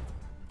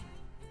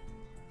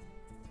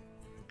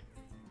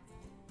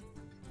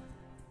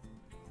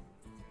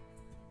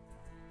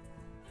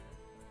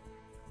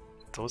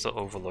 Those are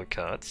Overlord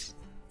cards.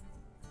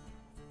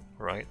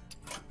 Right.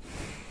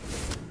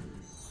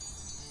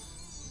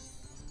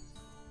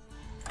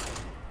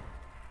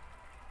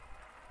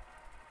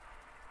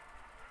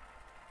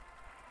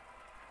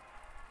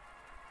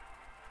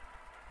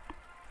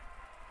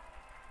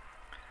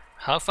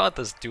 How far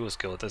does Duels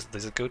go? Does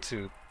it go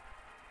to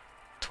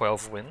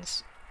 12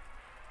 wins?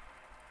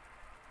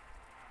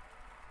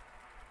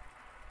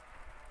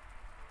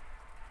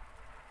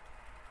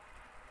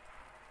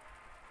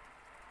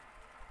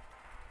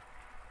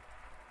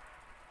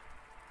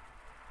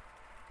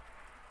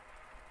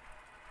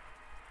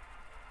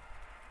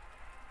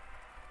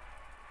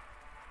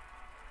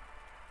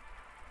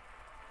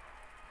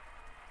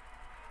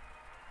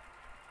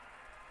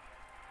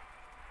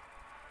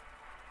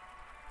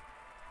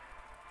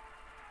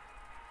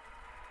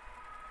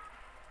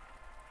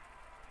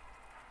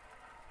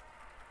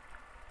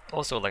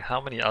 Also, like, how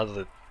many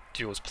other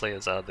Duels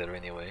players are there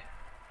anyway?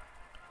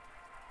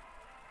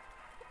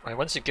 Like,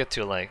 once you get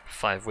to like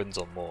 5 wins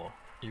or more,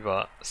 you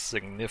are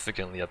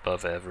significantly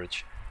above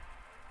average.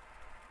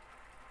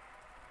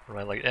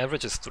 Right, like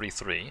average is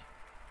 3-3.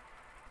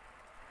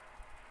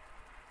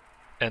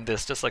 And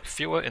there's just like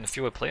fewer and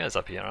fewer players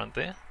up here, aren't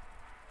there?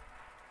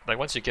 Like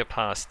once you get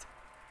past...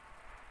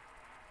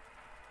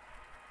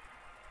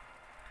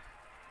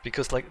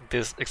 Because like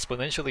there's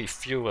exponentially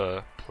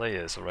fewer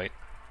players, right?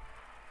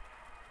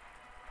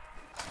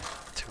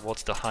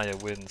 Towards the higher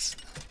wins.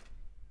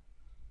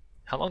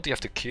 How long do you have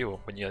to queue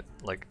when you're at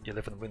like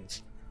 11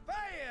 wins?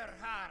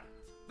 Fireheart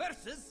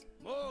versus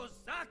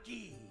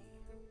Mozaki.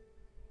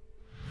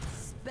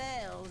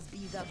 Spells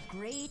be the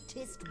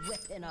greatest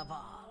weapon of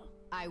all.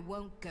 I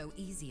won't go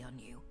easy on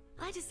you.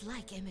 I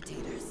dislike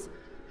imitators.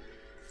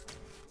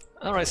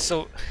 Alright,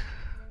 so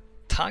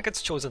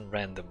targets chosen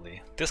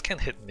randomly. This can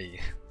hit me.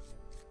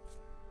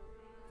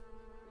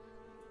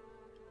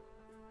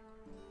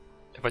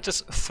 If I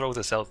just throw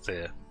this out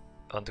there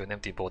onto an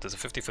empty board, there's a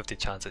 50-50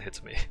 chance it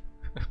hits me.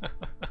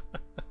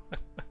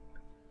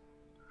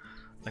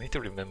 I need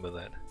to remember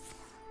that.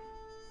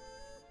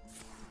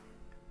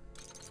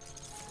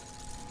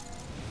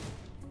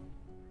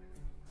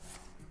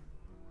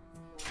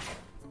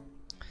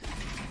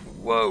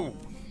 Whoa!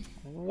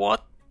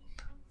 What?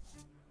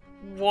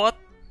 What?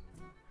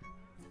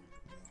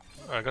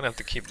 I'm gonna have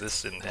to keep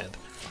this in hand.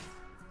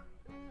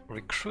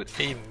 Recruit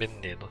a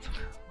minion.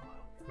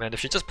 Man, if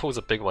she just pulls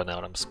a big one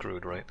out, I'm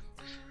screwed, right?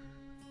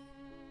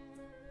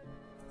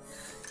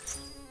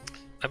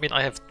 I mean,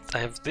 I have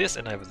this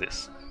and I have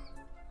this.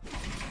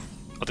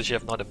 Or does she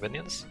have not have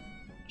minions?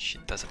 She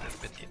doesn't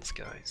have minions,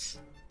 guys.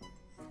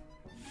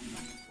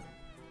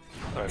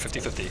 Alright,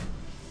 50-50.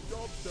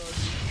 Job done.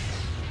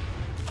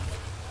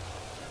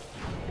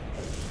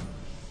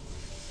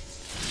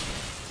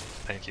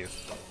 Thank you.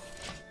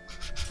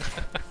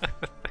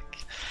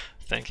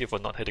 Thank you for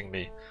not hitting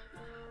me.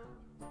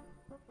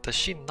 Does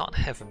she not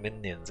have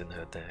minions in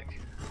her deck?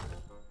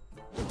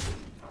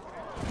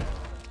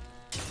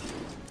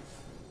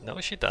 No,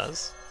 she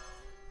does.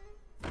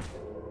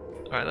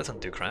 Alright, that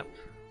doesn't do crap.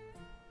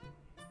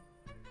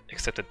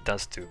 Except it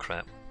does do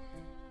crap.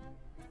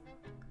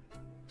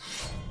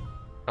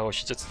 Oh,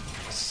 she just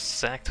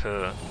sacked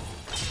her...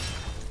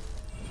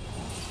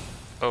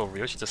 Oh,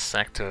 really? She just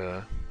sacked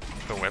her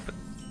weapon?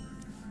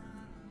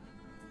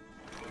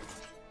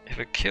 If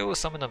it kills,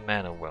 summon a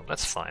mana worm.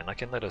 That's fine, I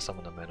can let her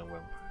summon a mana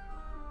worm.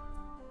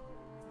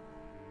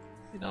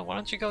 You know, why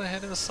don't you go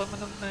ahead and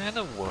summon a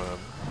mana worm?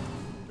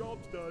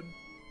 Job's done.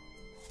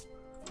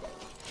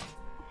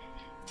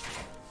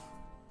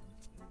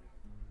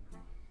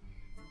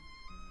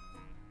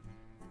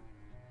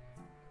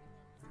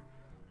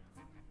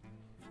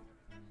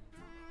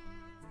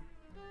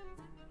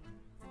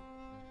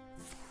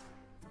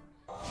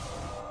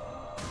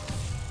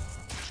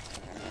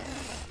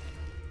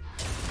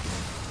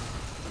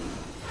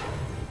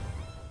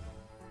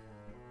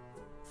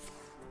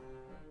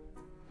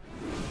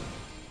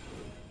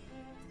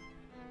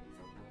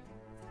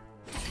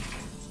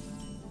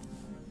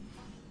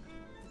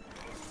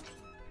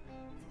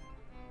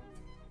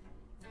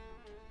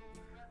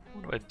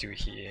 What do I do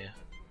here?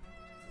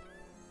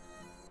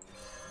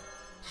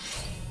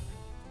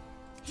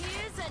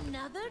 Here's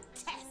another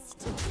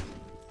test.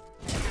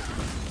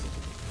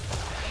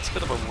 It's a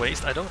bit of a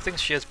waste. I don't think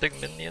she has big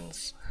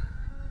minions.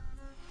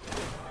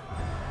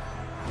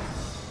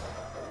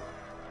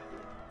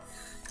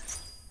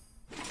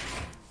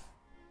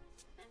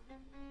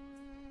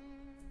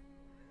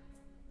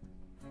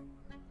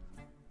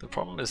 The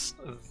problem is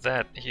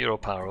that hero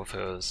power of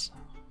hers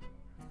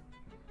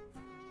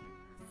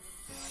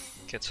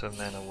gets her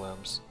mana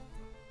worms.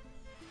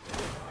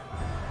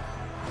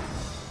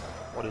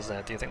 What is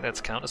that? Do you think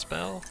that's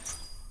counterspell?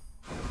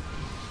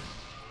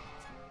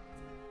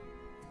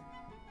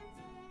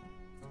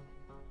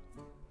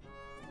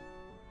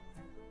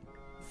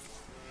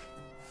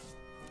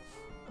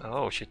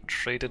 Oh, she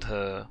traded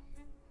her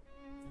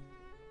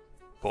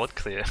board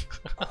clear.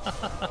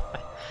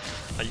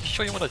 Are you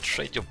sure you want to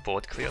trade your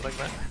board clear like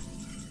that?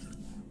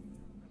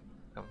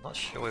 I'm not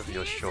sure if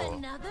you're sure.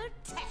 Another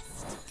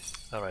test.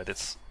 Alright,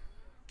 it's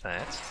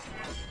that.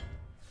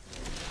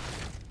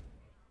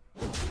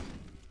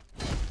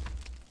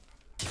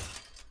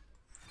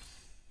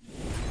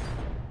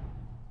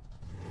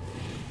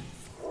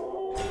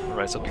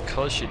 Right, so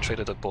because she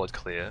traded the board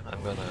clear,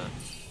 I'm gonna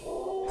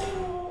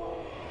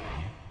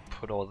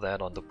put all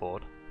that on the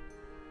board.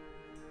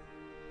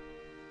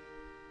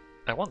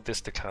 I want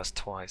this to cast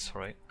twice,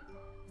 right?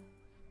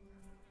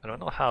 I don't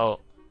know how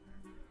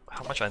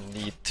much I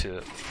need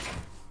to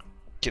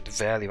get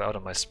value out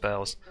of my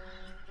spells.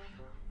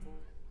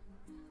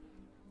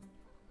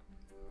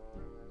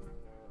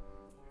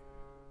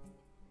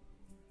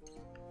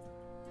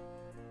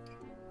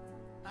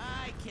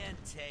 I can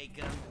take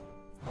them.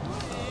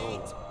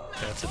 Oh,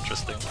 that's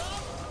interesting.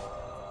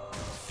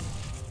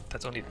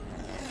 That's only...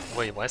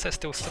 Wait, why is that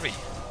still 3?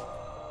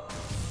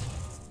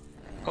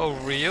 Oh,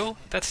 real?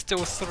 That's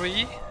still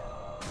 3?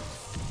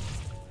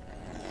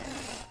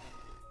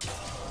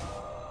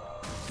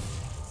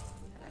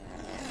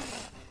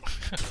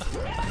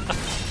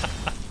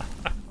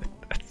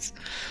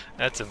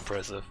 That's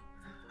impressive.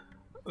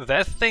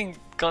 That thing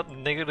got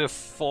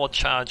 -4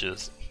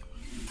 charges.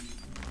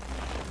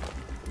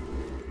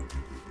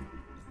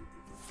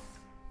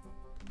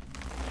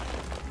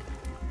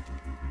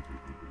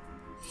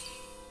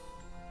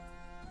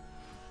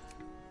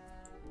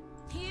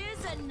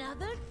 Here's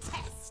another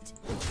test.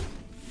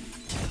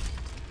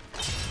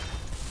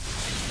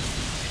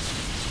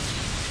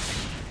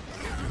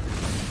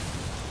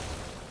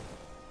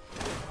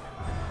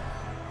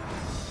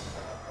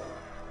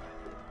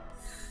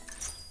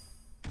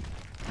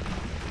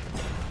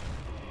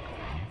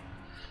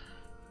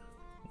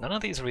 None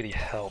of these really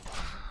help.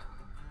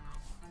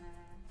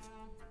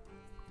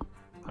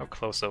 How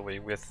close are we?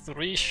 We're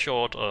 3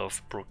 short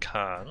of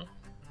Brukan.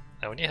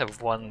 I only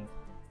have 1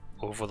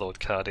 Overload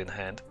card in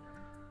hand.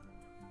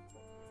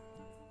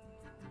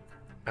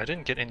 I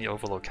didn't get any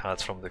Overload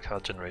cards from the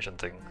card generation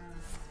thing.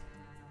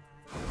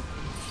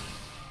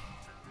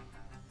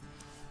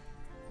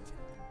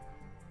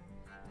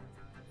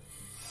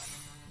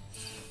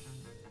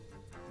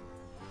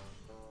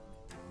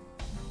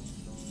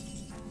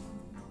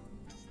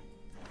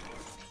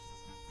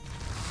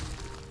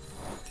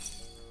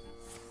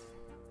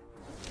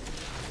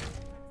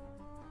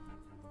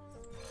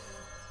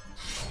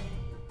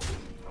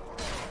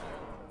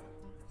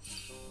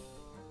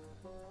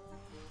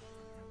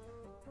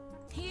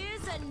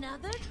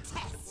 Another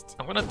test.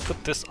 I'm gonna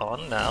put this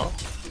on now.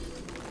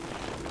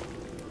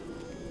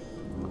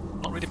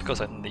 Not really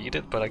because I need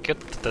it, but I get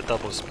the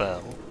double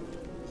spell.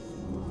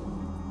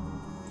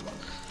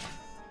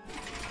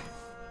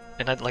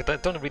 And I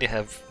don't really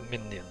have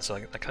minions, so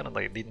I kind of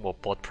like need more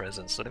board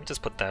presence. So let me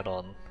just put that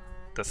on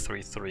the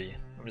 3/3. I mean,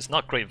 it's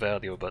not great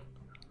value, but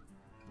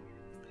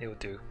it'll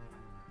do.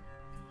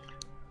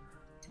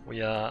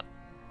 We are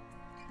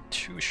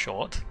 2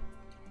 short.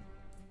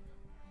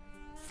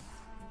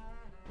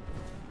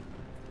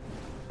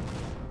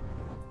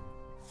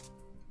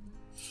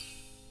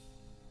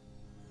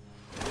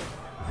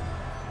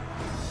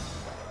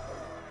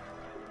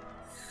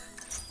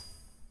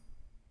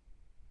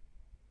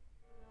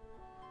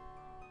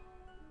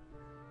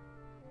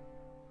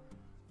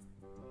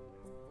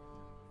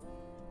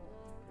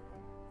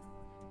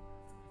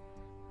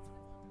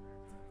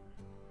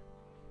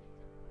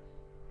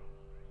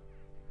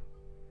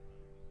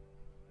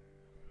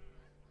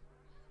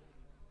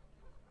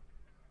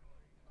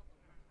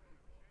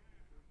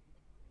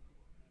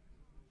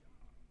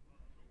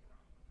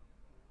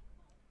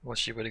 What's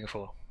she waiting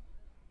for?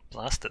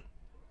 Blast it.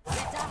 Better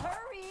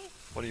hurry.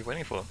 What are you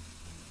waiting for?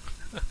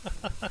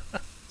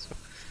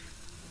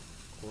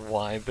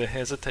 Why the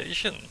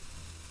hesitation?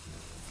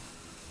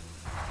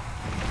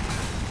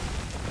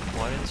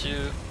 Why didn't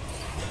you...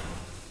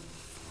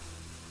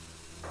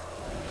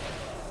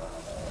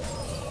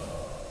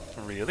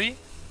 Really?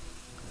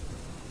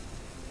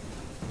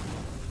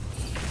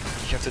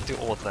 You have to do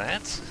all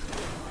that?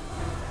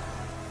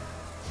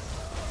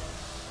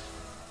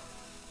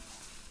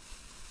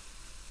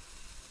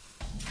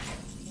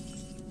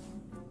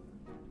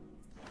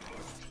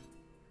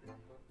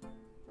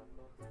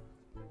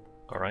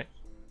 Alright.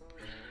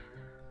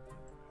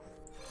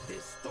 The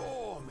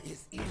storm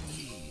is in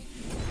me.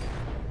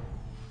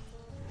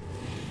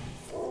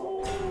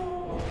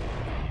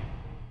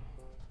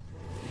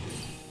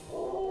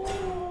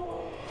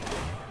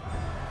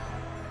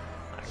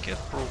 I get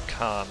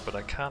Brokan, but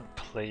I can't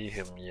play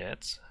him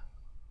yet.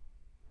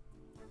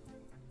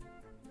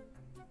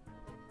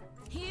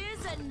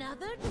 Here's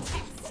another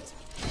test.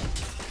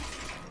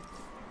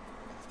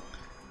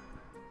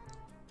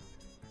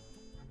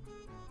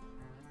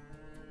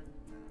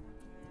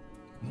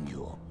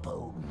 Your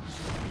bones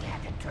will be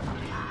added to the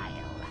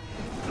pile.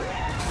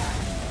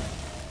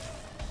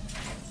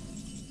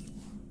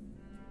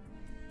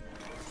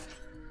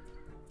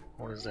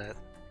 What is that?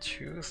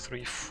 2,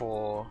 3,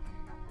 4.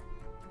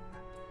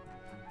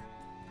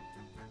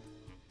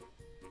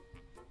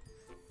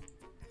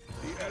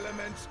 The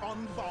elements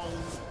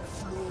unbound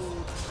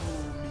flow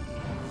through me.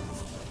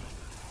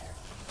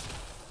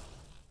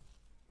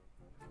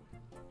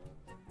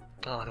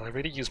 Oh, do I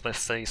really use my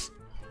face?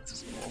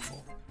 This is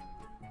awful.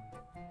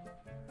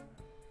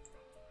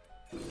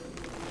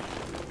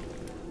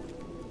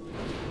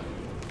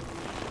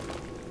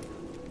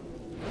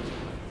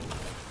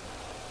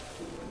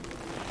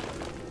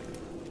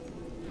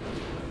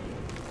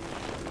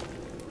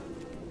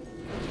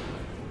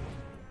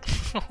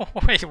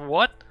 Wait,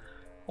 what?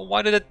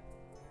 Why did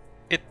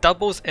it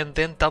doubles and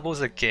then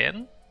doubles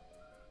again?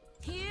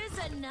 Here's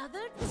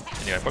another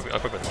test. Anyway, I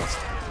probably lost.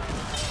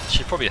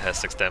 She probably has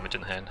 6 damage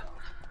in hand.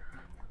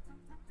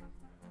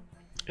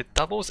 It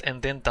doubles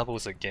and then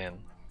doubles again.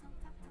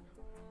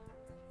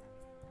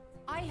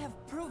 I have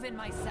proven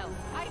myself.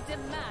 I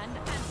demand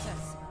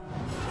answers.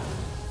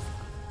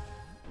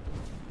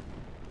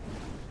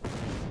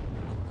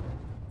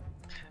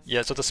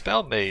 Yeah, so the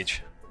spell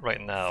mage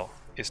right now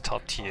is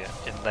top tier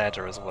in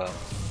ladder as well.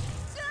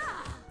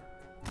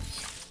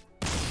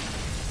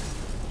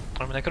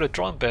 I mean, I could have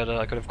drawn better,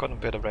 I could have gotten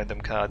better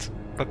random cards,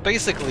 but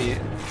basically,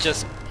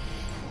 just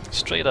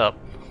straight up,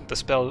 the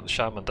spell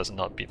Shaman does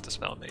not beat the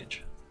spell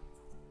mage.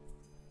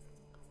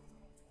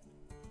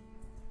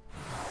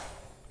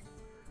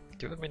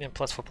 Give a minion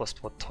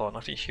 +4/+4 taunt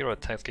after your hero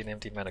attacks, gain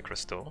empty mana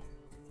crystal.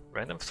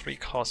 Random 3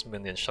 cost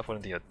minion shuffle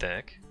into your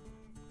deck.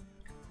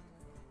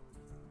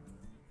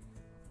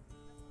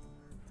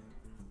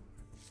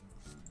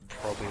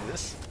 Probably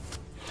this.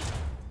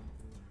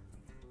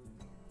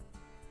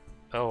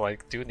 Oh, I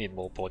do need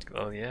more board.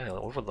 Oh yeah,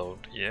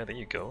 overload. Yeah, there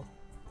you go.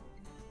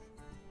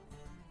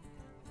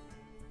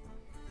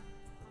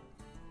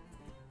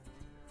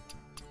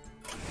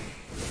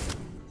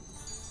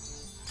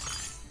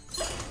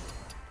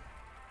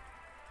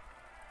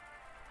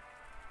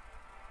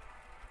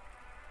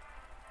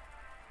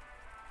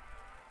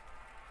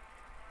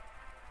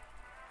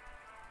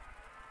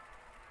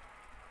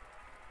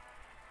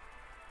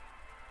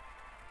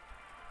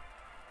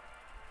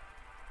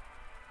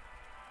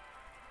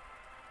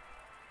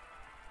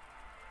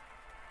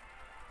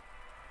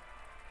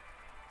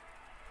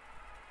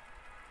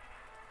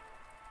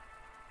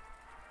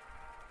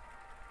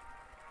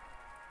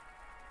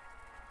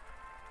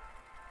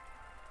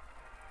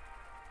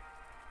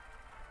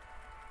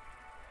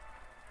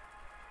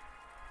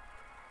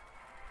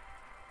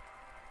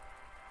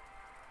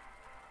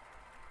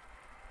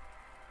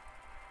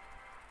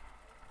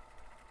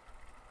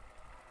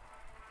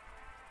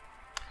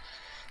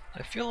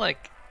 I feel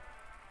like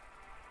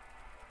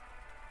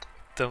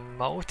the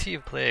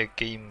multiplayer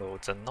game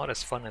modes are not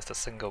as fun as the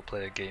single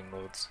player game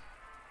modes.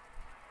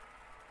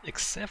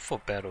 except for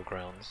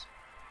Battlegrounds.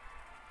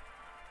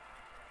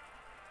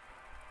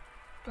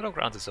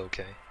 Battlegrounds is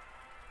okay.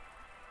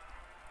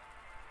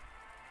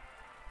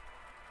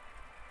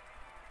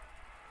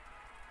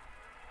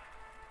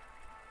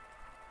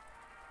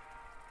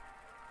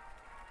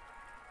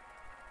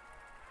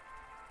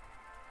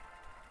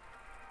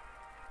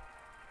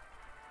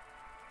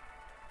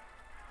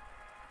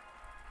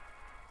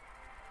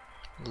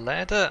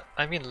 Ladder,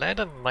 I mean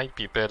ladder might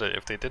be better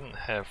if they didn't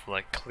have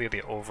like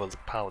clearly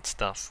overpowered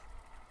stuff.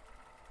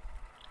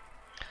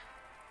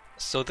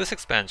 So this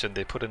expansion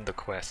they put in the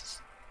quests,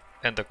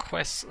 and the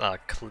quests are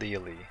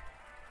clearly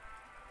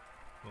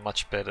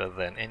much better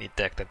than any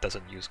deck that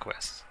doesn't use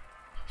quests.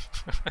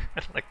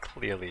 Like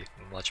clearly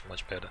much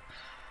better.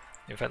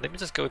 In fact, let me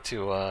just go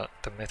to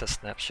the meta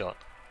snapshot.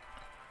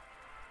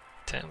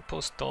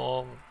 Tempo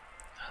Storm,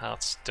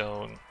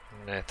 Hearthstone,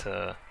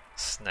 meta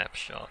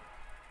snapshot.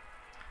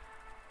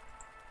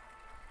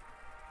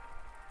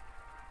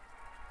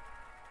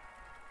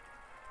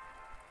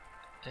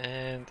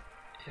 And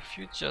if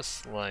you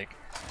just like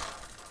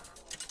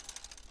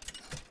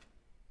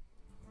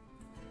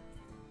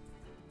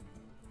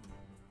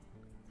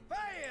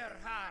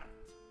Fireheart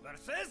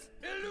versus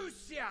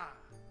Elusia.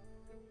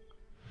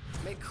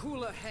 May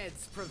cooler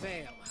heads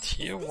prevail.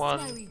 tier Is this 1.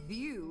 my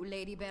review,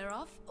 Lady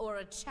Bearoff, or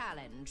a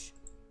challenge?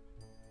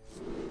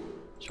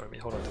 Sorry, let me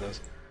hold on to those.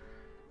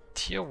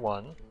 Tier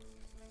 1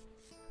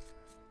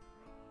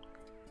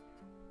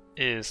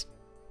 is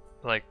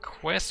like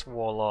Quest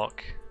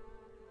Warlock.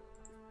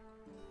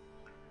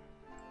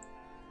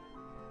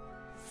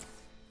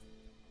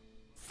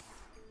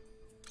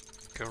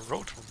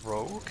 Garrote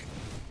Rogue?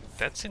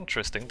 That's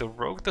interesting. The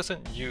Rogue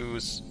doesn't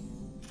use...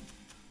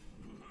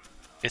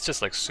 It's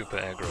just like super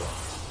aggro.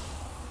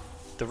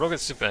 The Rogue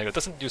is super aggro. It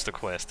doesn't use the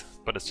quest,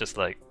 but it's just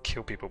like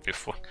kill people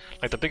before.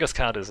 Like the biggest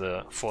card is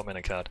a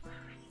 4-mana card.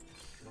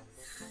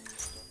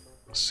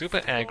 Super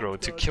aggro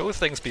to kill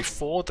things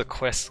before the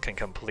quest can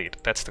complete.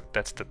 That's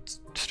the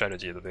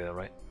strategy there,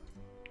 right?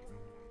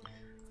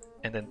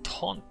 And then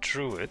Taunt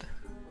Druid.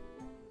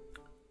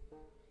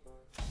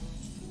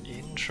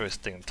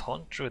 Interesting.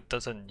 Taunt Druid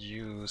doesn't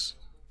use...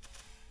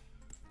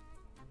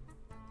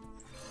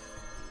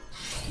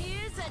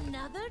 Here's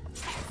another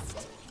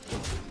test.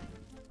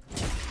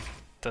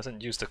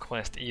 Doesn't use the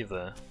quest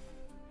either.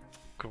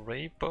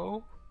 Grey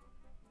Bow?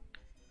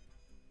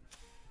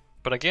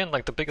 But again,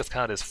 like the biggest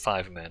card is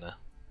 5 mana.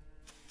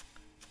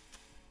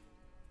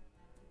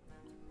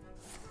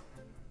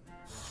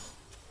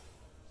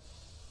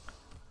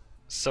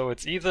 So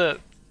it's either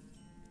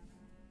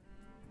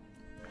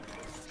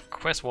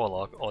Quest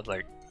Warlock or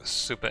like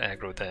super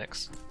aggro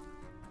decks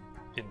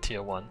in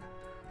tier 1.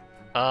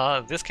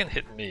 This can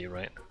hit me,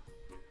 right?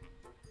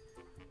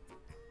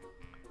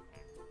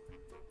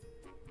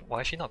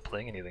 Why is she not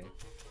playing anything?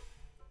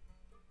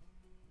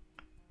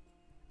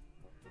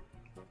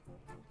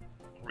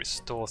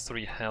 Restore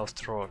 3 health,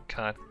 throw a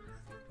card.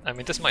 I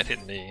mean, this might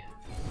hit me,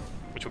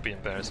 which would be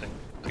embarrassing.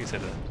 Please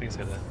hit her, please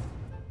hit her.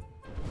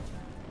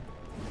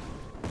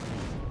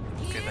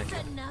 Okay, thank you.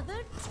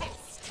 Another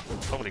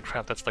test. Holy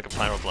crap, that's like a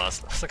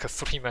Pyroblast. That's like a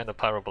 3-mana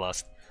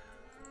Pyroblast.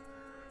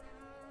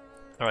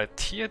 Alright,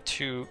 tier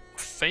 2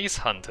 Face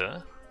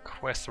Hunter,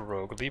 Quest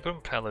Rogue,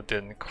 Libram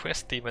Paladin,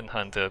 Quest Demon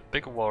Hunter,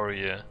 Big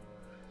Warrior.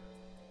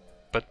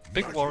 But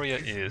Big Warrior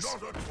is...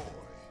 Not a toy.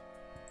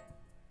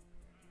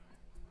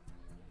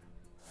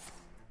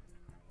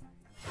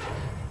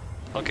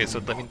 Okay,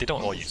 so I mean they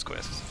don't all use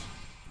quests.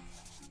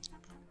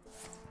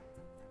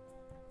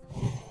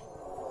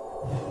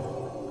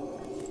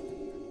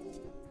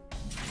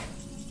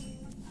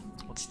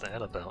 What's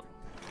that about?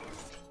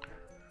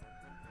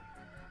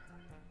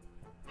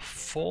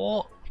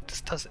 4, this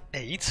does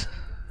 8,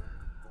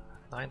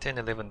 9, 10,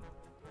 11.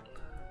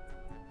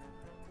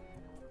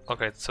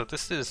 Okay, so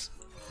this is...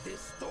 The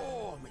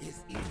storm is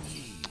in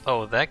ye.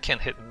 Oh, that can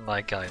hit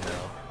my guy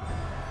now.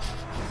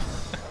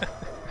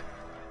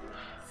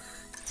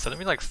 So let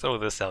me like throw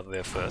this out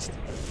there first.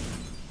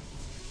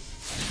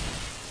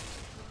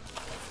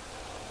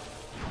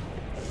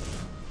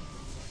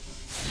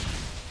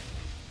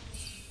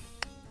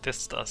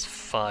 This does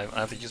 5. I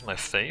have to use my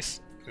face.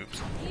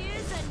 Oops.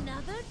 Here's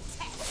another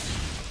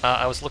test.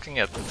 I was looking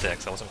at the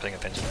decks, I wasn't paying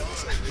attention to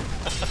this.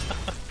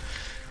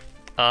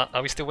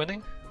 Are we still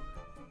winning?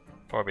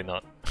 Probably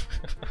not.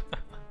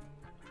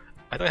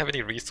 I don't have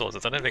any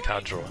resources, I don't have any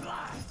card draw.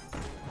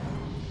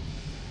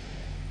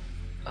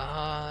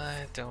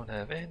 I don't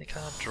have any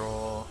card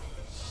draw.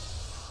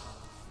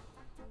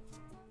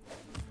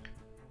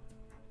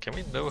 Can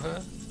we mill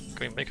her?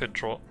 Can we make her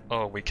draw?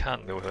 Oh, we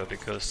can't mill her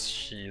because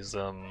she's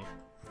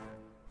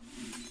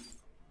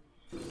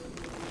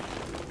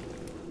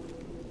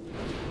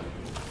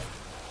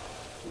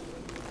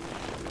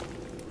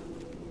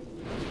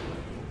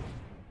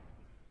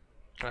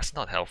That's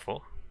not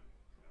helpful.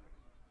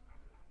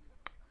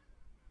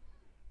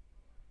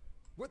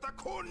 With a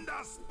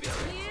Kunda spirit.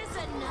 Here's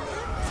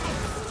another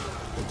test.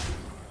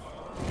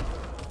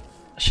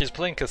 She's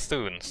playing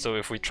Cthulhu, so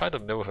if we try to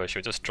mill her,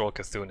 she'll just draw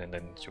Cthulhu and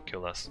then she'll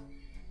kill us.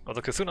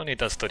 Although Cthulhu only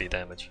does 30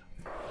 damage.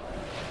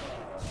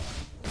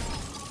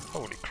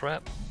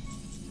 crap.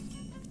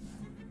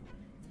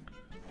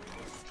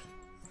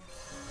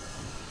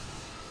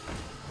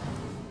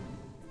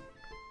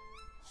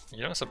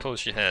 You don't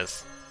suppose she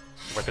has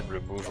weapon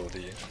removal,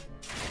 do you?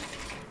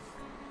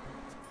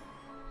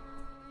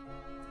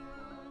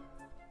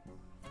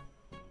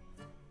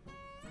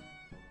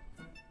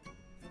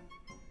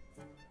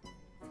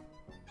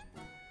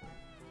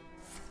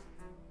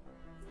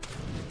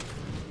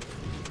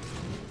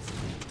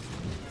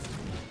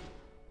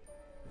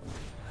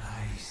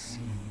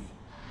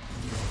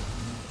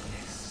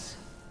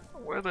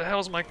 Where the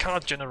hell's my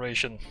card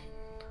generation?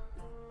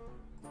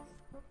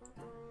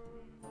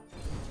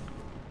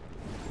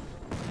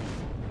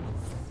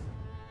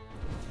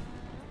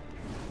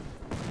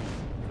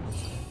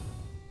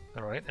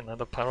 Alright,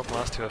 another Power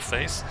Blast to her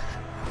face.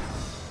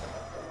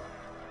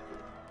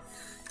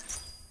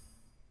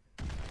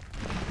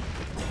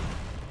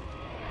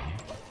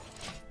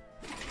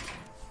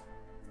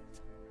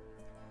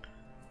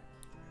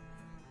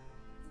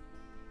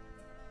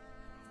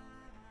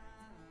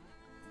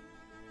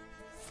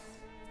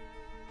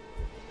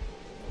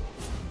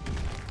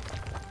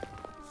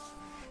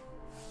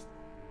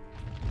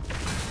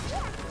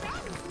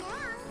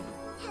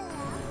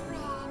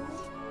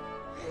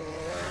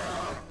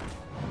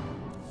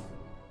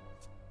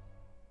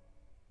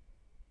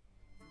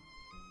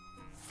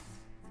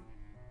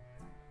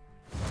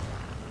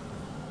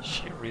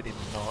 She really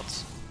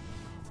not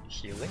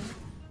healing?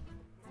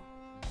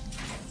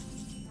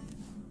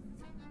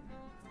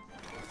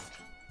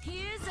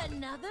 Here's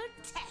another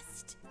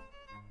test.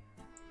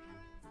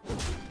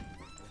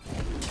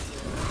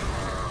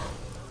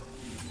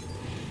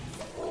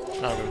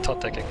 Now we're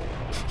top decking.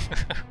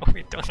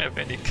 We don't have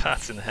any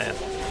cards in hand.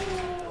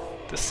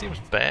 This seems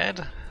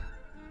bad.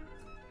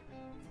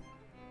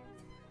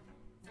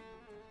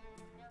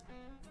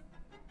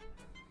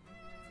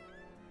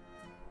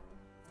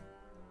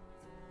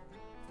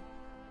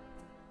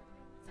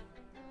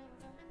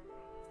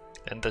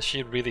 And does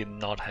she really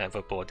not have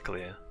a board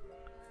clear?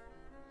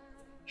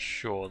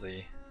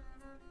 Surely.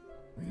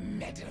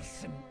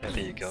 Meddlesome Yeah,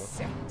 there you go.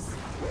 insects.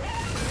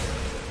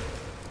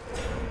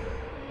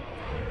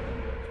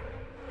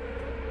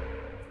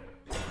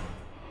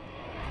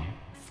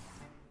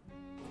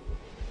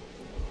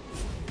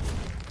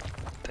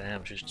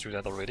 Damn, she threw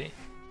that already?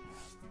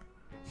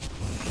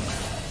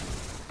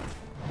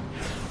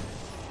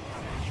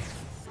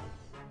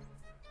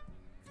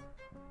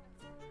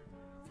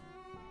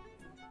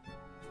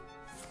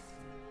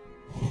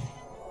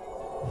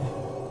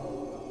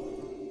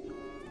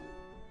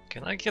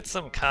 Can I get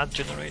some card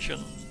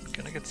generation?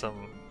 Can I get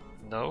some...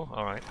 No?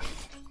 Alright.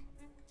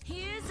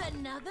 Here's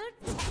another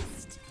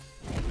test.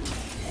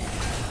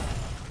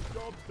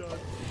 Job's done.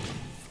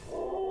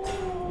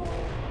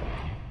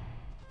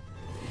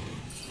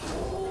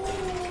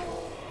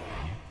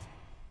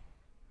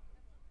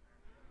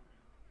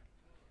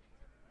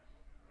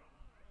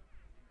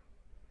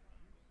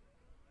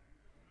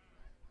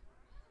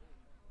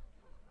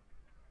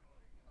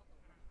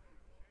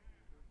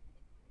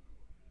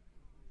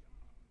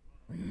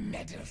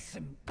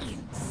 Meddlesome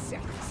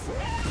insects.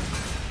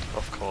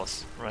 Of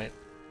course, right.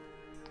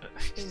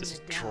 She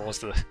just draws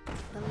the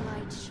The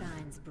light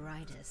shines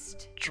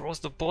brightest.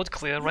 board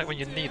clear right when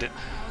you need it.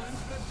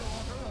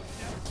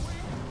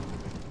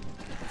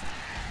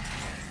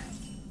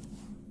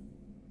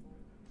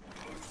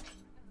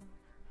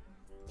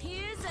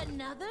 Here's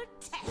another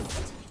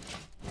test.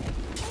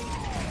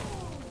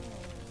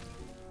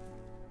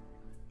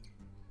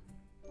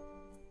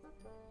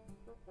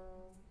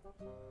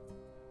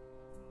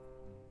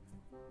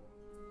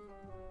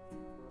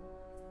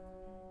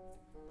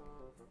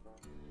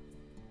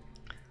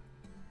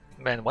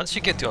 Man, once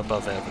you get to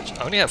above average,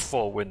 I only have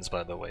 4 wins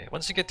by the way.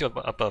 Once you get to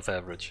above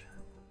average,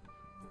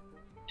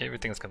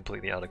 everything's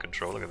completely out of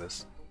control. Look at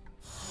this.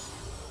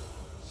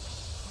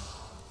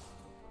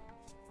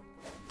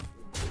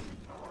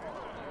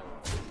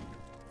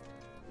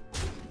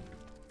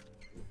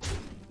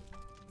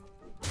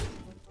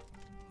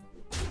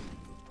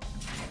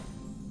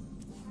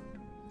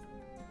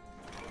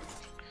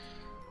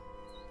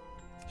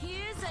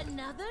 Here's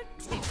another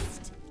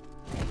test.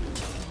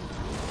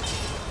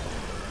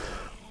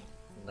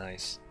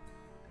 Nice.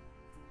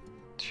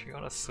 2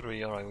 out of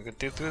 3, alright, we could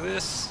do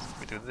this,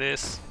 we do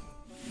this.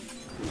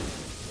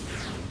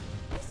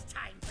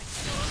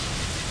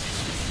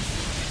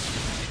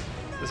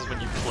 This is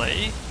when you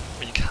play,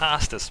 when you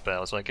cast a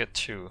spell, so I get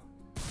 2.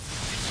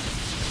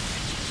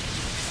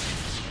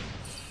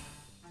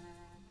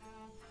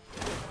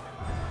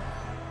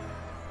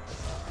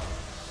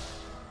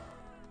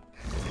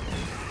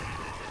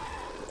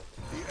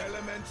 The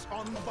elements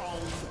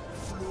unbound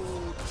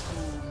flow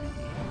through me.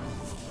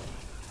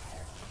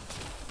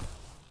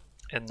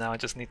 And now I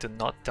just need to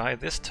not die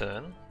this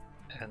turn,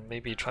 and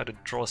maybe try to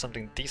draw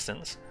something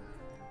decent.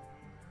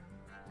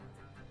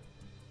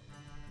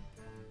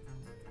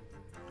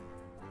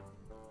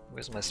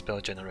 Where's my spell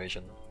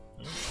generation?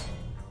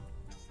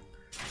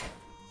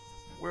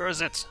 Where is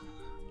it?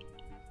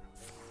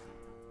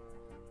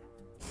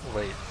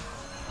 Wait,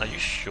 are you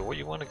sure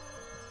you want to...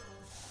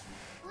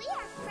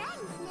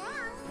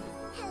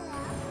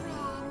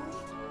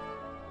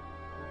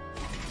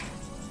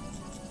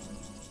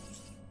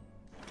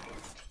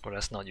 Well,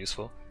 that's not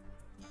useful.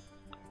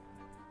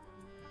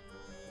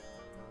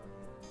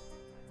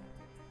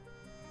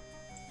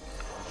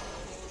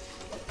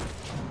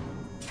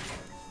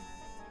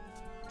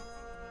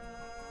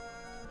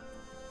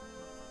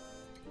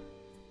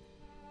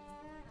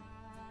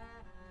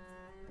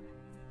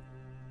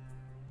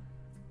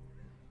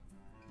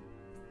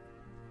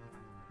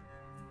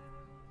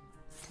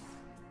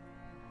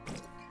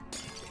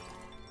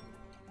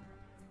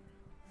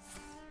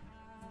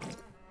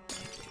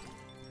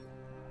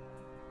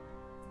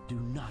 Do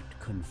not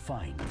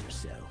confine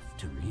yourself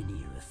to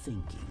linear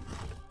thinking.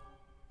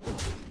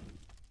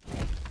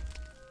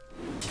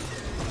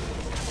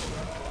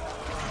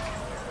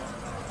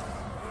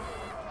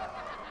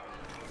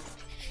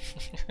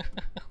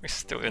 We're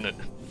still in it.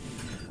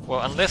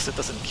 Well, unless it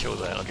doesn't kill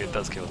that. Okay, it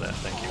does kill that.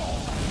 Thank you.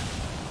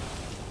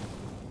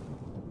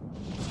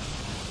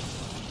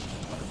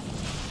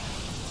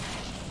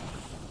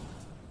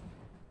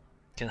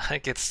 Can I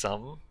get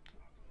some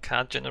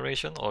card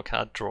generation or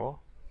card draw?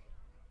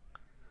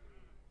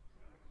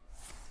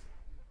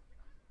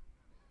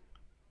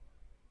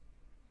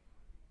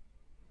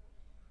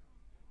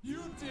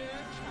 You dare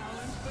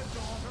challenge the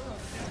daughter of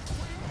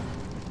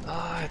Death?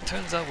 Ah, it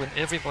turns out when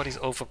everybody's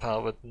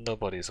overpowered,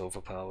 nobody's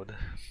overpowered.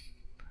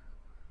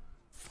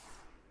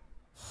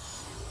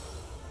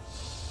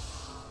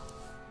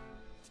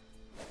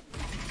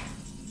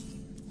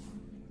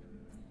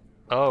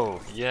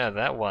 Oh, yeah,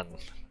 that one.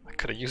 I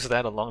could have used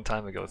that a long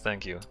time ago.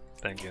 Thank you.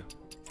 Thank you.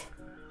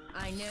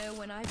 I know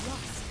when I've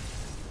lost.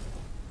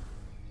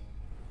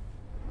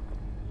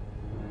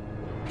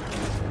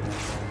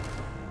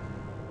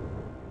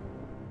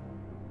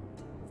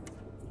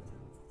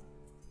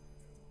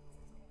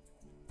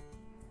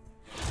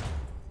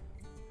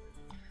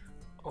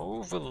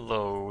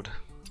 Overload.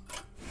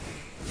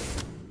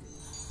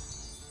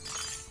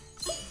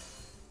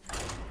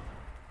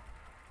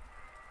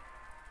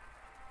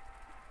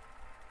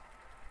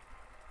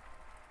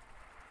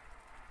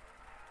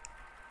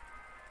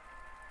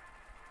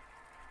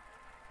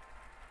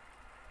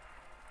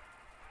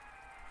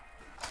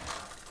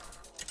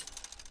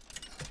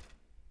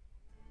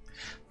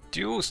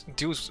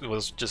 Duels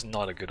was just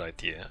not a good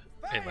idea,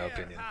 in my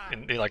opinion.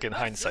 In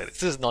hindsight,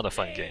 this is not a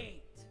fun game.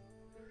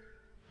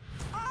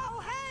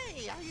 Oh,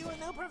 hey! Are you a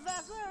new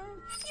professor?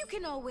 You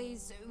can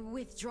always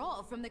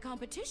withdraw from the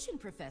competition,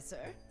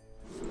 Professor.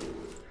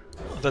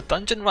 The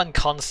dungeon run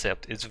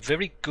concept is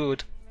very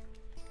good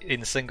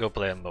in single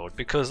player mode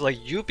because like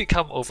you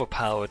become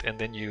overpowered and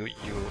then you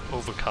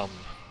overcome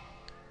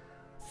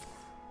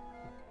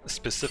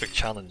specific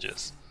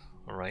challenges,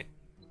 alright?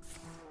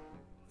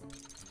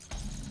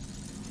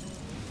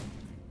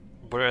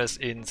 Whereas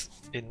in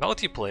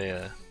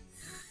multiplayer,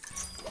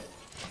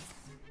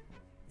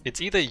 it's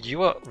either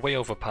you are way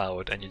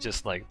overpowered and you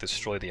just like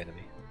destroy the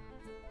enemy,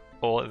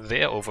 or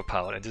they're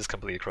overpowered and just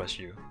completely crush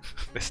you.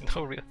 There's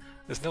no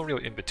real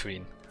in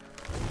between.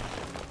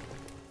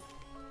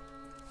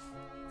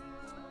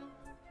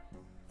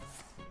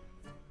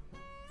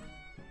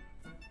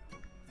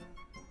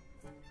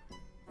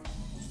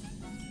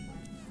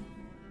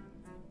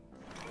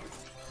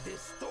 The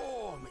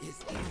storm is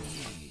in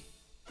me.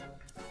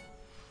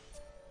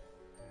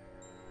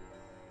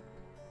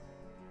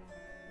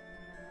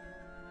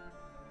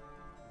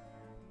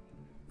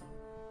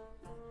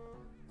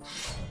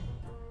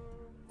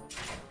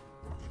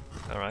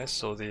 Alright,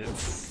 so the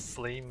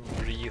flame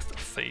breathed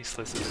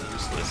faceless is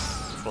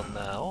useless for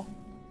now.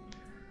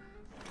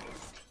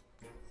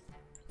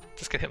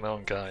 Just gonna hit my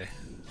own guy.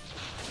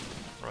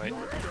 Right?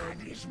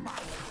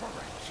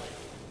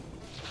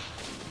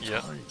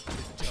 Yeah.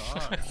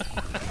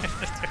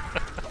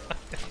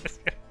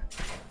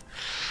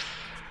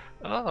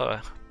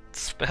 Oh,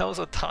 spells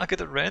are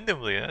targeted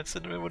randomly. That's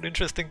an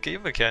interesting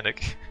game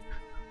mechanic.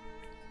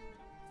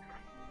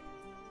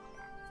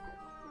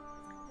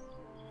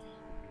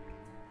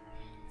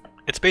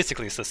 It's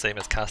basically the same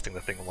as casting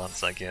the thing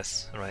once, I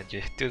guess. Right?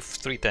 You do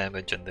 3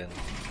 damage and then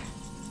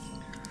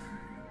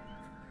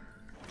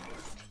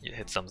you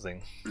hit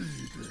something.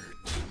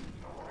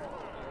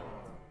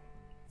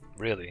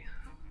 Really?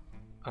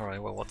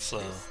 Alright, well what's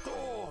Storm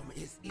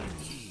is in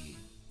me.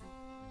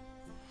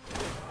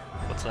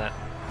 what's that?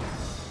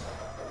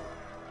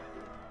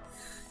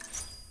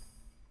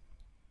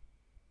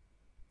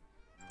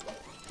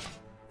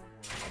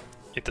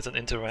 It doesn't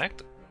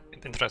interact?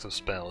 It interacts with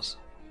spells.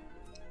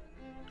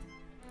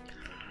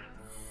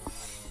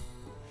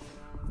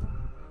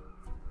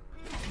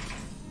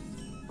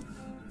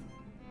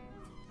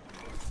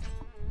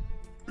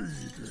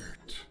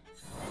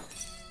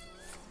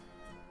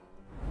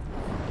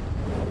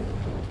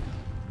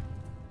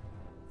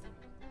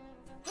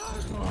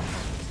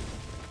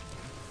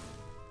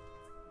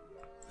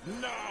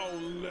 Now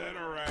let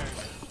her out.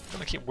 I'm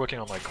gonna keep working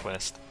on my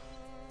quest.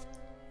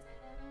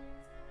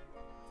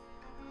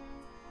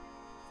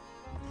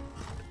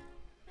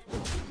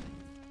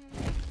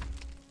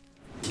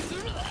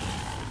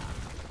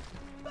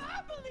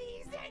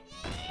 Bubblies and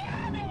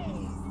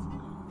yummies!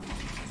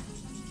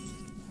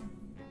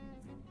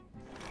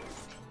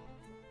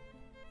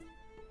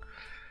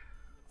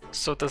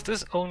 So does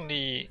this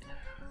only...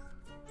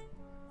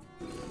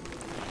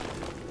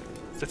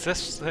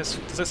 Does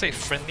this say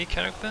friendly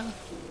character?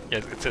 Yeah,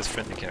 it says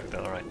friendly character,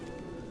 alright.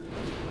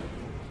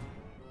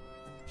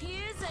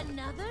 Here's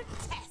another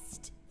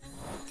test.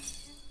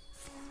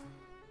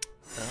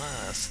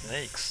 Ah,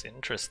 snakes.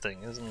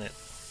 Interesting, isn't it?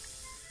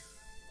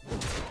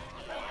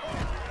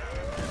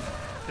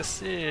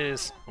 This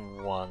is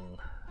 1.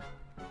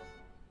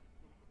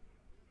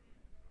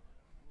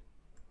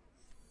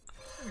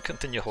 We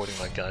continue holding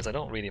my guys. I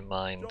don't really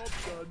mind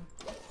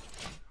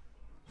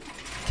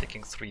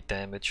taking 3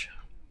 damage.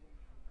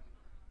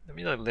 Let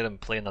me let him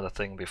play another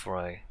thing before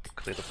I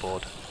clear the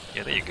board.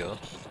 Yeah, there you go.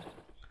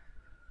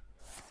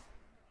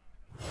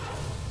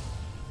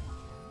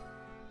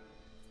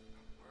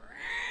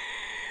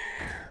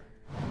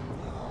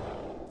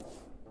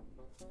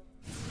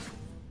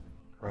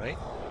 Right?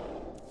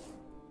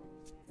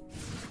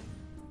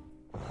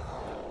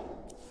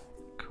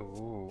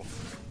 Cool.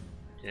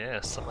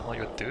 Yeah, summon all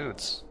your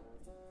dudes.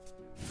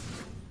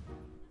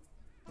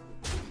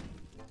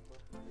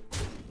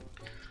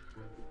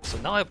 So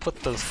now I put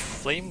the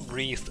Flame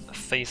Wreathed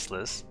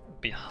Faceless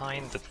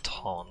behind the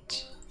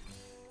taunt.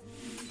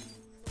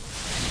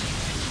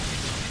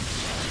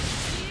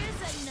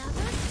 Here's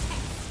another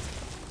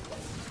test.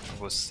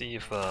 We'll see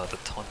if the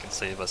taunt can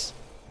save us.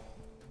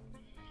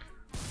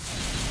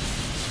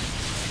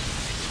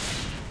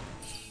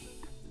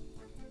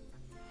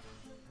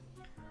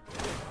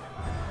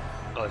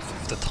 Oh,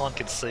 if the taunt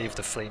can save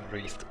the Flame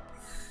Wreathed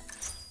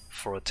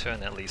for a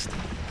turn at least.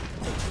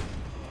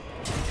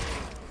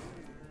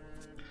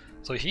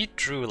 So he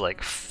drew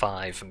like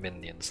 5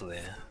 minions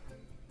there.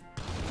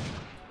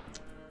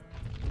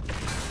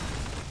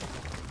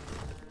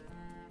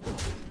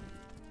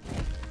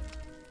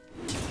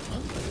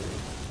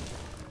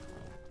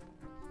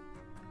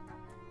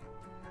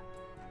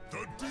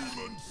 The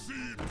demon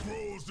seed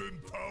grows in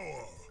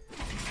power.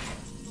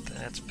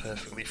 That's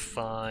perfectly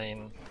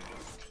fine.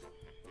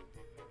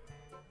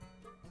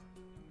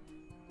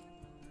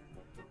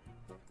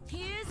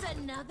 Here's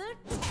another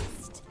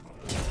test.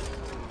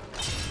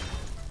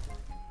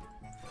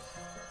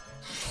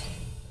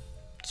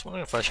 Just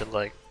wondering if I should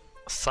like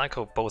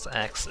cycle both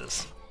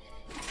axes,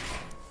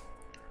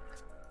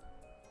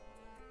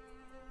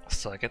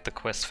 so I get the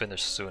quest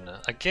finished sooner.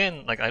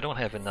 Again, like I don't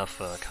have enough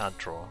card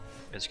draw,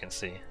 as you can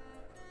see.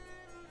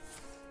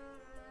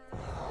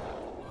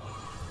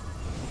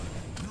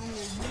 You'll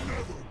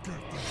never get the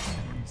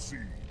demon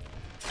seed.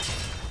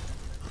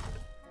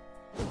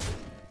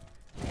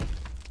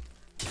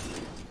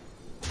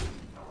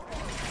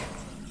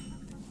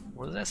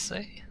 What does that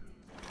say?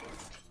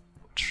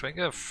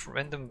 Trigger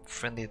random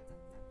friendly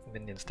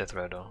minions death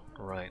rattle.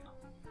 Right.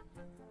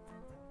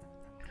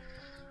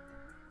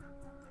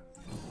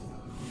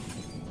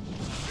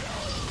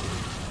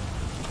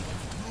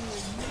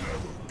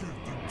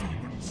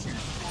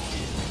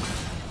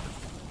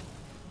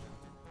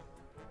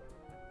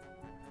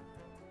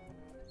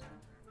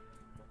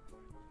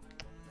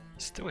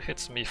 Still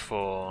hits me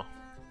for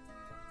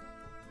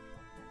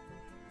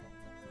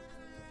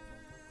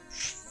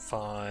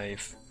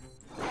 5.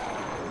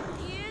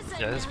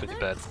 Yeah, that's pretty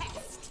bad.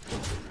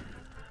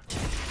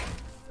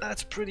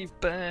 That's pretty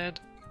bad.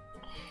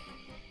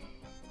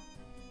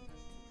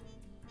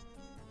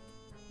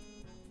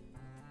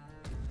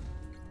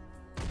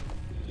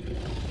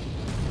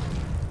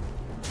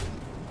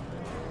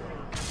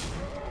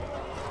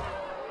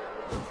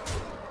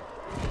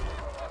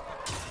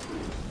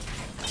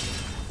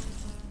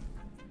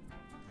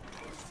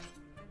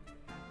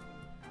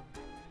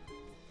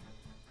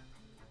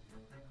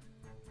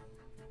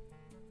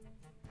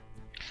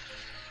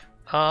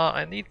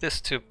 I need this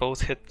to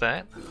both hit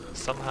that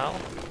somehow.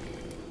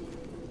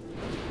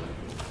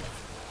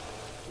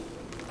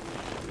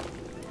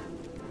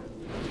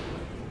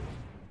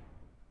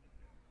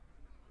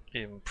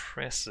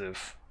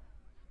 Impressive.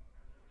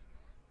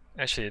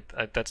 Actually,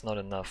 that's not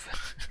enough.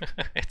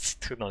 It's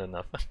still not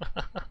enough.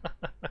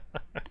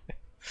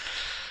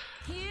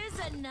 Here's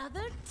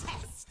another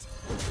test.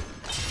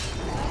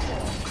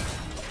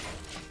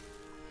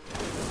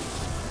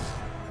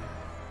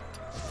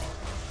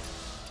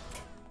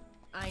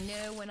 I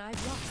know when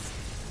I've lost.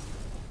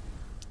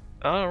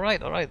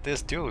 Alright,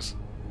 there's Duels.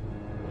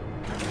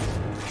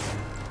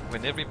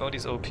 When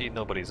everybody's OP,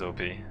 nobody's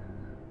OP.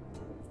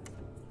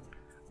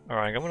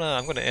 Alright, I'm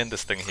gonna end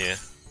this thing here.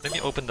 Let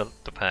me open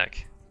the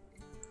pack.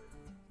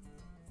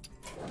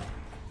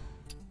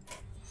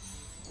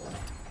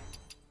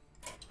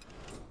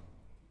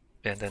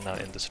 And then I'll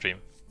end the stream.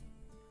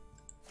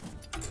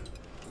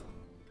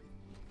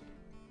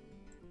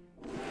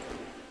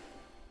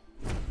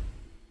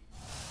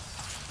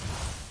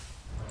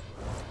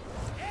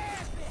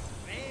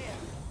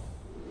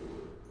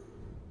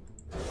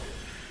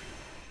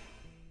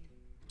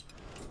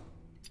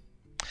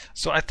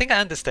 So I think I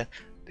understand.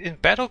 In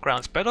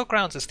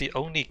Battlegrounds is the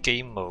only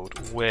game mode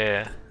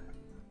where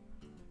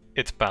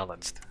it's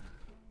balanced.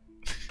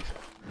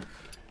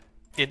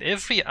 In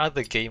every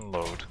other game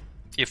mode,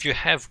 if you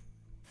have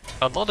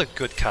a lot of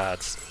good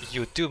cards,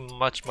 you do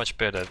much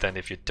better than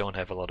if you don't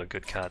have a lot of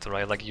good cards,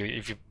 right? Like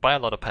if you buy a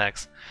lot of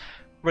packs.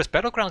 Whereas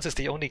Battlegrounds is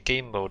the only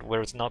game mode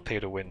where it's not pay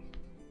to win.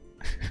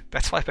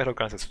 That's why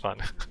Battlegrounds is fun.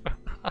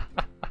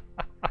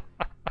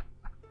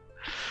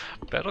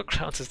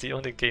 Battlegrounds is the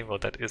only game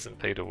mode that isn't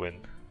pay to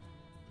win.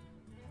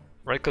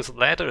 Right? Because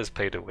ladder is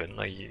pay to win.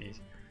 Like,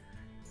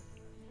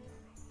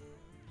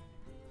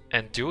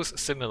 and Duels,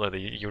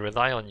 similarly, you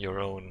rely on your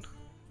own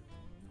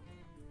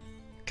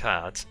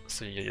cards,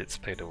 so it's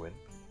pay to win.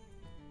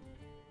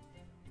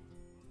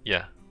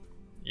 Yeah.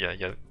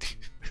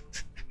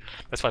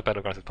 That's why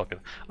Battlegrounds is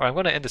popular. Alright, I'm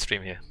gonna end the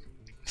stream here.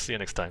 See you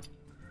next time.